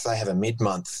twice a month. They have a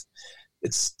mid-month.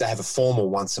 They have a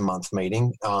formal once-a-month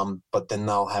meeting, but then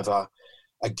they'll have a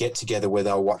get-together where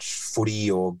they'll watch footy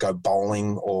or go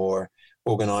bowling or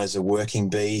organise a working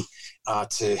bee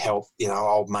to help,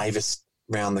 old Mavis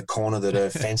round the corner that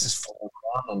her fence is falling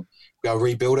down, and go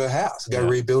rebuild her house,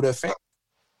 rebuild her fence.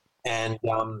 And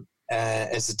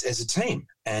as a team,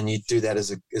 and you do that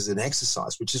as an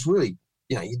exercise, which is really,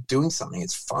 you're doing something.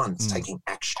 It's fun. It's taking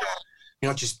action. You're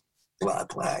not just blah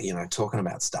blah, talking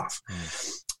about stuff.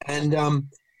 And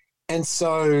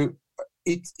so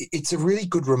it's a really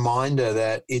good reminder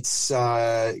that it's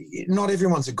not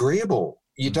everyone's agreeable.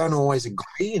 You don't always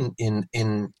agree in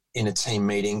a team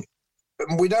meeting.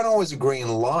 We don't always agree in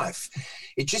life.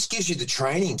 It just gives you the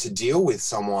training to deal with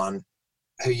someone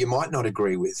who you might not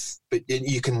agree with, but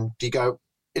you go,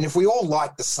 and if we all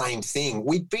like the same thing,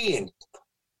 we'd be in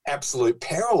absolute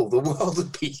peril. The world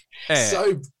would be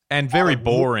so very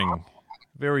boring,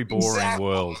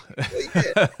 world.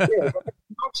 Yeah. As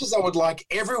much as I would like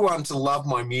everyone to love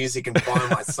my music and buy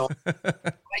my song,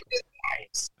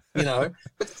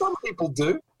 but some people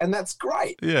do, and that's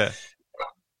great. Yeah,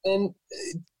 and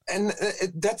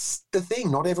that's the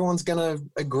thing. Not everyone's going to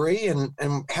agree, and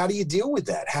how do you deal with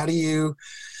that? How do you,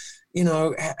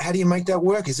 how do you make that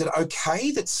work? Is it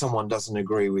okay that someone doesn't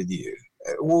agree with you?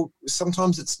 Well,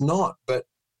 sometimes it's not, but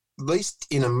at least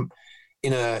in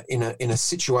a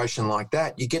situation like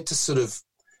that, you get to sort of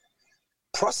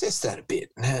process that a bit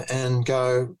and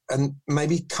go and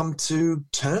maybe come to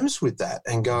terms with that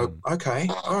and go, okay,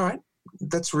 all right,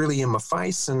 that's really in my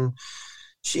face, and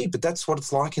but that's what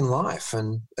it's like in life.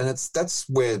 And that's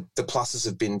where the pluses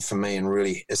have been for me and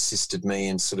really assisted me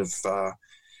in sort of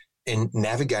in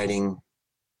navigating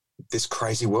this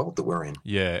crazy world that we're in.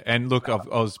 Yeah, and look, I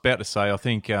was about to say, I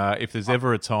think if there's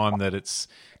ever a time that it's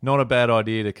not a bad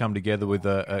idea to come together with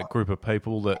a group of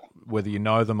people that, whether you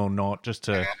know them or not, just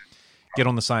to get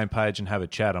on the same page and have a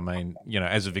chat. I mean,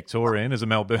 as a Victorian, as a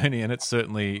Melburnian, it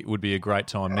certainly would be a great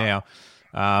time now.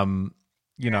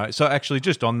 So actually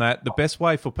just on that, the best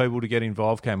way for people to get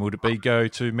involved, Cam, would it be go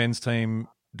to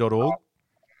mensteam.org?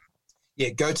 Yeah,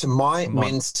 go to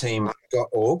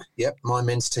mymensteam.org. Yep,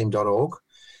 mymensteam.org.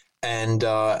 And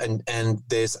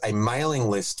there's a mailing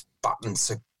list button.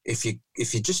 So if you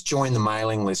just join the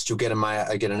mailing list, you'll get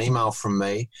an email from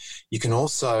me. You can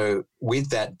also, with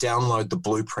that, download the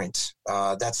blueprint.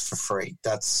 That's for free.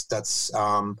 And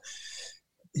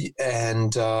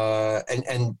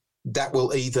that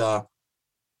will either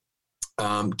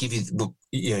give you,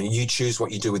 you choose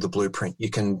what you do with the blueprint.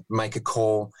 You can make a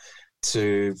call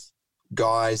to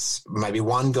guys, maybe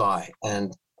one guy,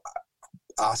 and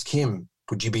ask him,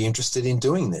 would you be interested in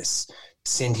doing this?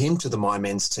 Send him to the My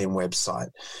Men's Team website.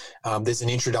 There's an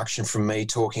introduction from me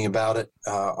talking about it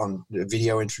on the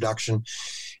video introduction.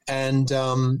 And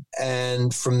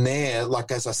from there, like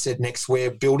as I said, next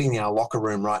we're building our locker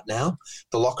room right now.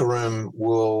 The locker room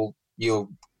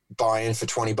you'll buy in for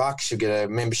 $20. You'll get a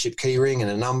membership key ring and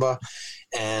a number,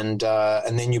 and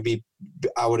then you'll be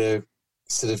able to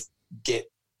sort of get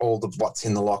all the what's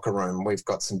in the locker room. We've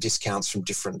got some discounts from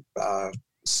different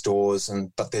stores,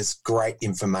 but there's great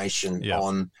information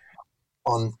on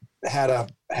how to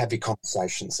have your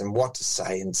conversations and what to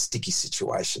say in sticky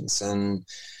situations. And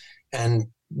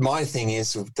my thing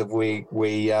is that we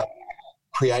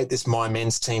create this My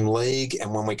Men's Team League,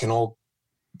 and when we can all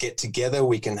get together,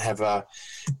 we can have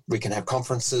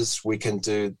conferences, we can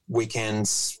do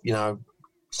weekends,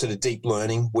 sort of deep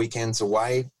learning weekends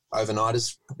away,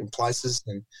 overnighters in places,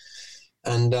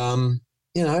 and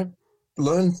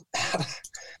learn how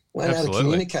to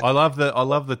communicate. I love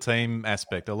the team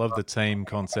aspect. I love the team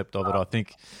concept of it. I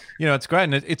think it's great,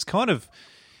 and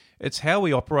it's how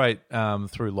we operate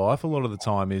through life a lot of the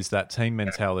time, is that team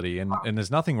mentality, and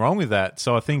there's nothing wrong with that.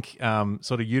 So I think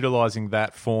sort of utilising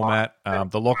that format,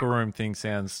 the locker room thing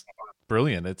sounds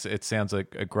brilliant. It sounds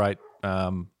like a great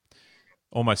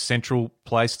almost central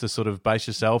place to sort of base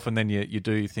yourself, and then you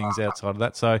do things outside of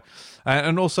that. So,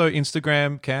 and also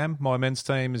Instagram, Cam, My Men's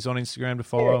Team is on Instagram to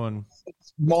follow, and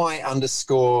it's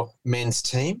my_men's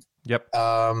team. Yep.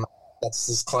 That's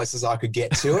as close as I could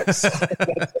get to it.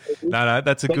 No,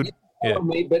 that's a good. Yeah.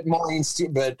 Me, but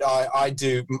I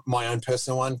do my own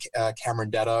personal one,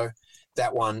 Cameron Daddo.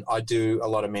 That one, I do a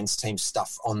lot of men's team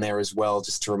stuff on there as well,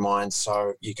 just to remind.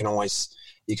 So you can always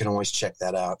check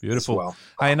that out. Beautiful. As well.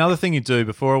 Hey, another thing you do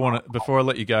before I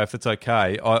let you go, if it's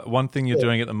okay, one thing you're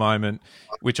doing at the moment,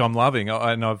 which I'm loving,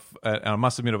 and I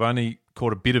must admit I've only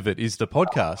caught a bit of it, is the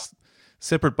podcast,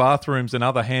 Separate Bathrooms and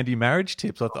Other Handy Marriage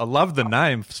Tips. I love the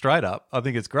name straight up. I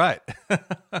think it's great.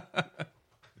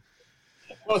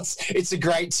 Well, it's a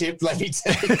great tip, let me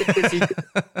tell you.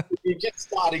 If you're just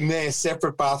starting there,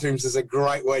 separate bathrooms is a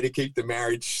great way to keep the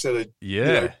marriage sort of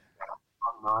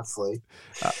nicely.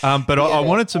 But I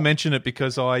wanted to mention it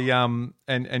because I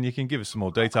and you can give us some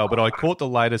more detail, but I caught the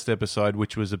latest episode,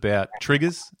 which was about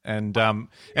triggers, and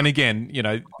again,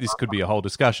 this could be a whole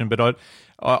discussion, but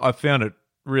I found it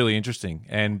really interesting,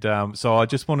 and so I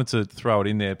just wanted to throw it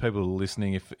in there. People who are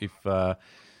listening, if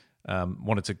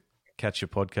wanted to catch your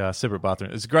podcast, Separate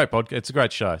Bathroom. It's a great podcast. It's a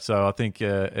great show. So I think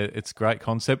it's a great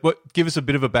concept. But give us a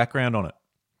bit of a background on it.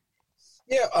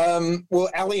 Yeah. Well,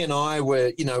 Ali and I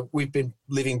we've been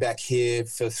living back here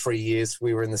for 3 years.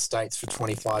 We were in the States for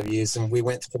 25 years, and we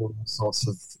went through all sorts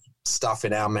of stuff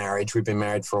in our marriage. We've been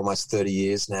married for almost 30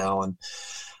 years now, and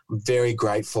I'm very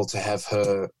grateful to have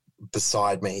her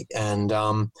beside me.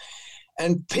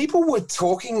 And people were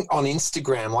talking on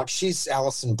Instagram, like she's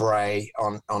Alison Bray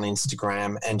on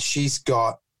Instagram, and she's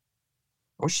got,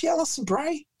 was she Alison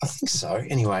Bray? I think so.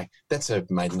 Anyway, that's her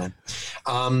maiden name.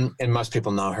 And most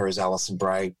people know her as Alison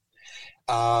Bray.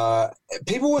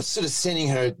 People were sort of sending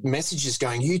her messages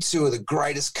going, you two are the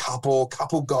greatest couple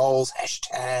goals,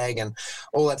 hashtag, and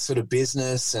all that sort of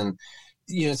business. And,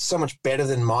 it's so much better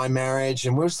than my marriage.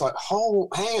 And we're just like,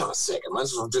 hang on a second,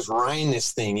 let's just rein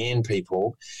this thing in,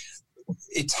 people.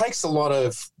 It takes a lot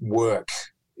of work,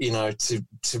 to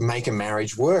make a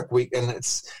marriage work. And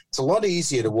it's a lot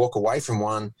easier to walk away from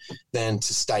one than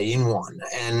to stay in one.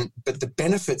 But the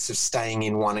benefits of staying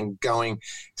in one and going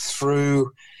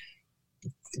through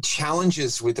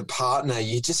challenges with a partner,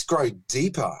 you just grow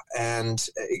deeper, and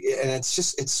it's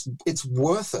just it's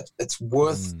worth it. It's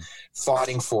worth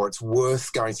fighting for. It's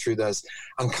worth going through those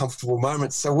uncomfortable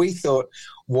moments. So we thought,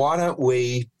 why don't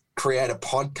we create a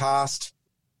podcast?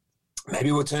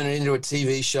 Maybe we'll turn it into a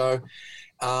TV show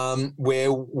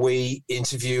where we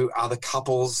interview other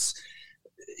couples,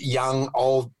 young,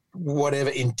 old,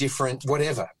 whatever, indifferent,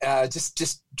 whatever,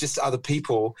 just other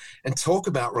people, and talk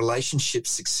about relationship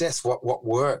success, what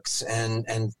works,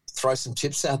 and throw some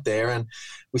tips out there. And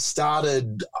we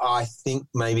started, I think,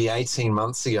 maybe 18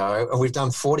 months ago, and we've done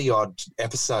 40-odd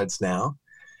episodes now.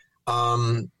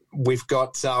 We've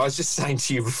got, I was just saying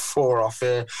to you before off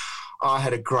air, I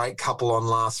had a great couple on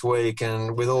last week,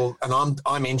 and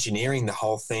I'm engineering the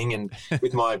whole thing, and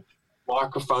with my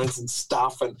microphones and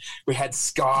stuff, and we had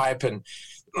Skype, and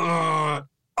I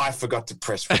forgot to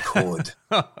press record.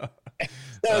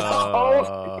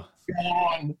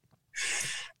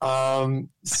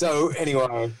 So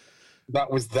anyway, that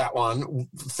was that one.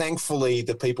 Thankfully,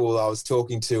 the people I was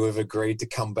talking to have agreed to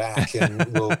come back, and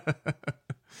we'll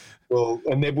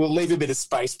leave a bit of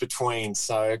space between.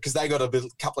 So, because they got a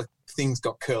couple of things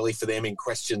got curly for them in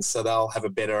questions, so they'll have a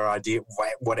better idea.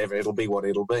 Whatever, it'll be what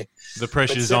it'll be. The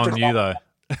pressure's on you, though.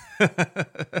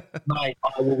 Mate,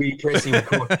 I will be pressing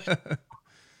record.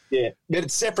 Yeah, but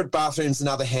it's Separate Bathrooms and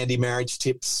Other Handy Marriage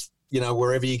Tips,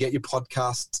 wherever you get your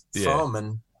podcast from.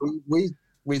 And we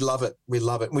love it. We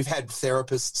love it. We've had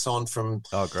therapists on from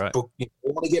great. Book. We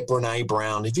want to get Brene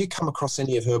Brown. Have you come across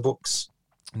any of her books?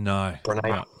 No.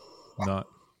 Brene. No.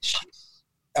 She's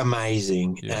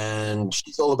amazing, and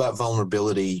she's all about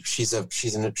vulnerability. She studied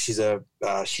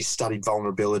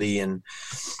vulnerability, and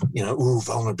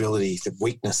vulnerability, the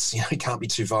weakness. You can't be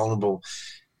too vulnerable.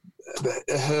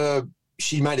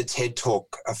 She made a TED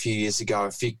talk a few years ago.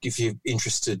 If you're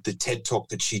interested, the TED talk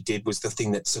that she did was the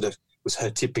thing that sort of was her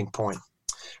tipping point.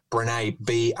 Brene,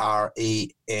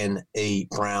 Brene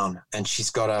Brown, and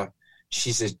she's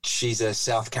a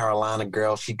South Carolina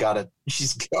girl. She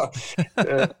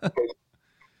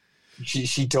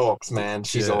talks, man.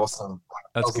 She's awesome.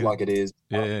 That's good. Like it is.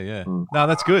 Yeah. No,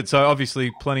 that's good. So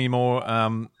obviously plenty more.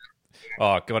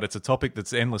 Oh God, it's a topic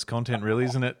that's endless content, really,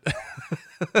 isn't it?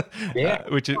 Yeah.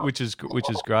 Which is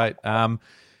great. I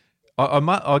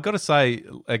got to say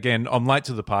again, I'm late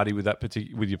to the party with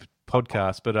with your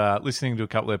podcast, but listening to a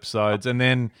couple of episodes, and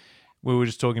then we were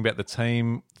just talking about the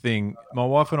team thing. My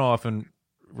wife and I often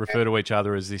refer to each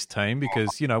other as this team because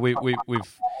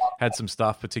we've had some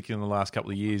stuff, particularly in the last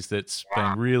couple of years, that's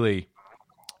been really,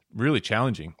 really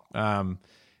challenging.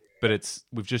 But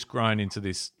we've just grown into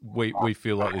this. We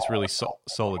feel like this really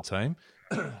solid team.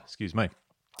 Excuse me.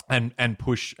 and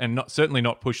push, and certainly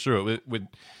not push through it with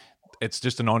it's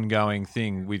just an ongoing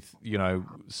thing with, you know,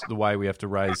 the way we have to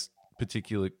raise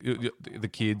particularly the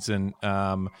kids and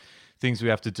things we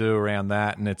have to do around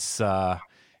that. And it's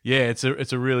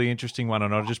it's a really interesting one.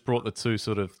 And I just brought the two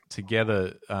sort of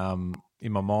together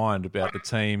in my mind about the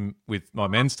team with my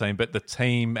men's team, but the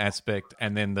team aspect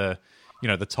and then the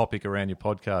topic around your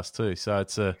podcast too. So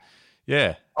it's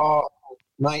Oh,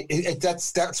 mate,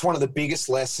 that's one of the biggest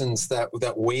lessons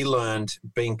that we learned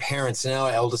being parents. And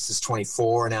our eldest is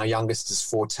 24 and our youngest is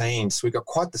 14. So we've got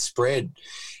quite the spread.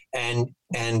 And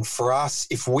for us,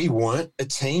 if we weren't a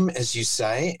team, as you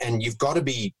say, and you've got to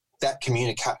be that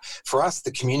for us,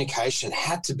 the communication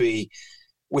had to be,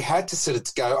 we had to sort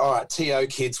of go, all right, TO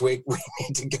kids, we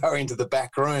need to go into the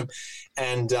back room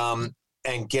and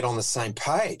get on the same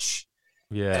page.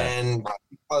 Yeah. And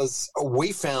because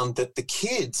we found that the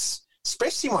kids,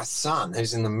 especially my son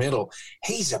who's in the middle,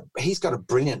 he's got a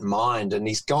brilliant mind and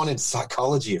he's gone into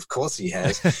psychology. Of course he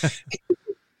has.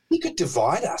 he could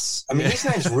divide us. I mean, his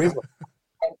name's River.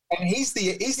 And he's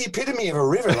the epitome of a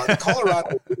river, like the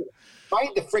Colorado River.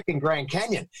 Made the freaking Grand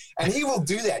Canyon, and he will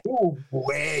do that. He will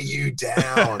wear you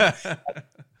down.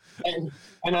 and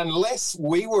unless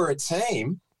we were a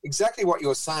team, exactly what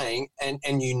you're saying,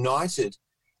 and united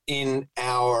in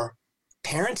our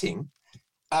parenting,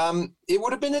 it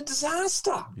would have been a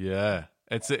disaster. Yeah.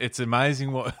 It's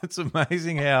amazing it's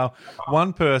amazing how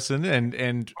one person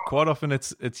and quite often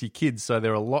it's your kids, so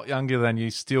they're a lot younger than you,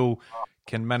 still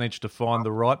can manage to find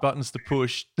the right buttons to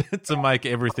push to make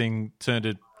everything turn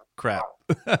to crap.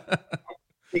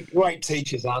 They're great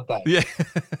teachers, aren't they? Yeah.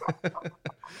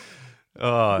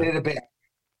 They're the best.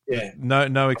 Yeah.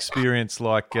 No experience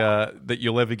like that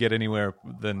you'll ever get anywhere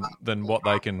than what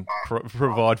they can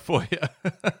provide for you.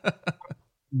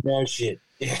 No shit.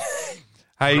 Yeah.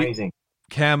 Hey, amazing.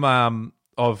 Cam,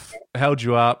 I've held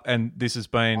you up, and this has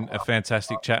been a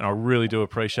fantastic chat, and I really do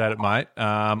appreciate it, mate.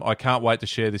 I can't wait to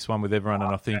share this one with everyone,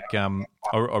 and I think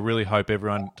I really hope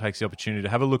everyone takes the opportunity to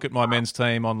have a look at my men's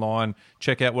team online,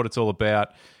 check out what it's all about.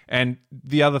 And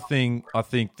the other thing I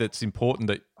think that's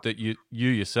important that you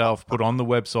yourself put on the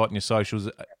website and your socials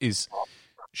is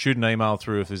shoot an email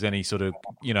through if there's any sort of,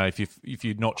 if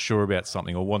you're not sure about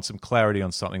something or want some clarity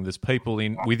on something. There's people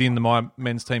within the My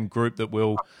Men's Team group that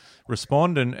will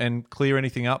respond and clear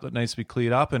anything up that needs to be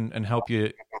cleared up and help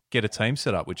you get a team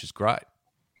set up, which is great.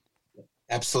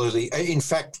 Absolutely. In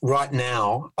fact, right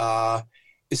now,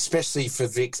 especially for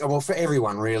Vic, well, for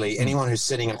everyone really, anyone who's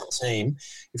setting up a team,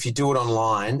 if you do it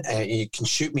online, you can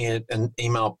shoot me an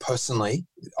email personally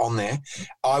on there.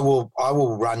 I will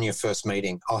run your first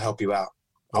meeting. I'll help you out.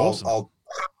 Awesome.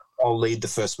 I'll lead the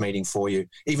first meeting for you,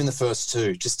 even the first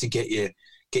two, just to get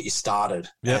you started.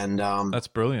 Yeah, and that's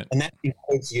brilliant. And that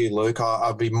includes you, Luke.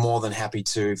 I'd be more than happy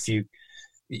to if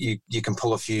you can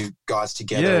pull a few guys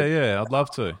together. Yeah, I'd love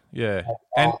to. Yeah,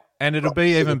 and it'll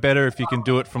be even better if you can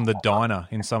do it from the diner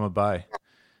in Summer Bay.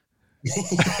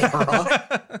 Right.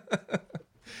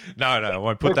 No, I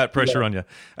won't put that pressure on you.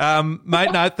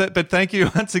 Mate, no, but thank you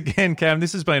once again, Cam.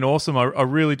 This has been awesome. I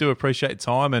really do appreciate your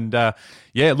time and,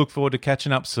 look forward to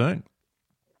catching up soon.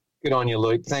 Good on you,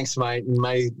 Luke. Thanks, mate. And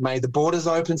may the borders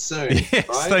open soon. Yes,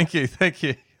 right? Thank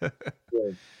you. Yeah.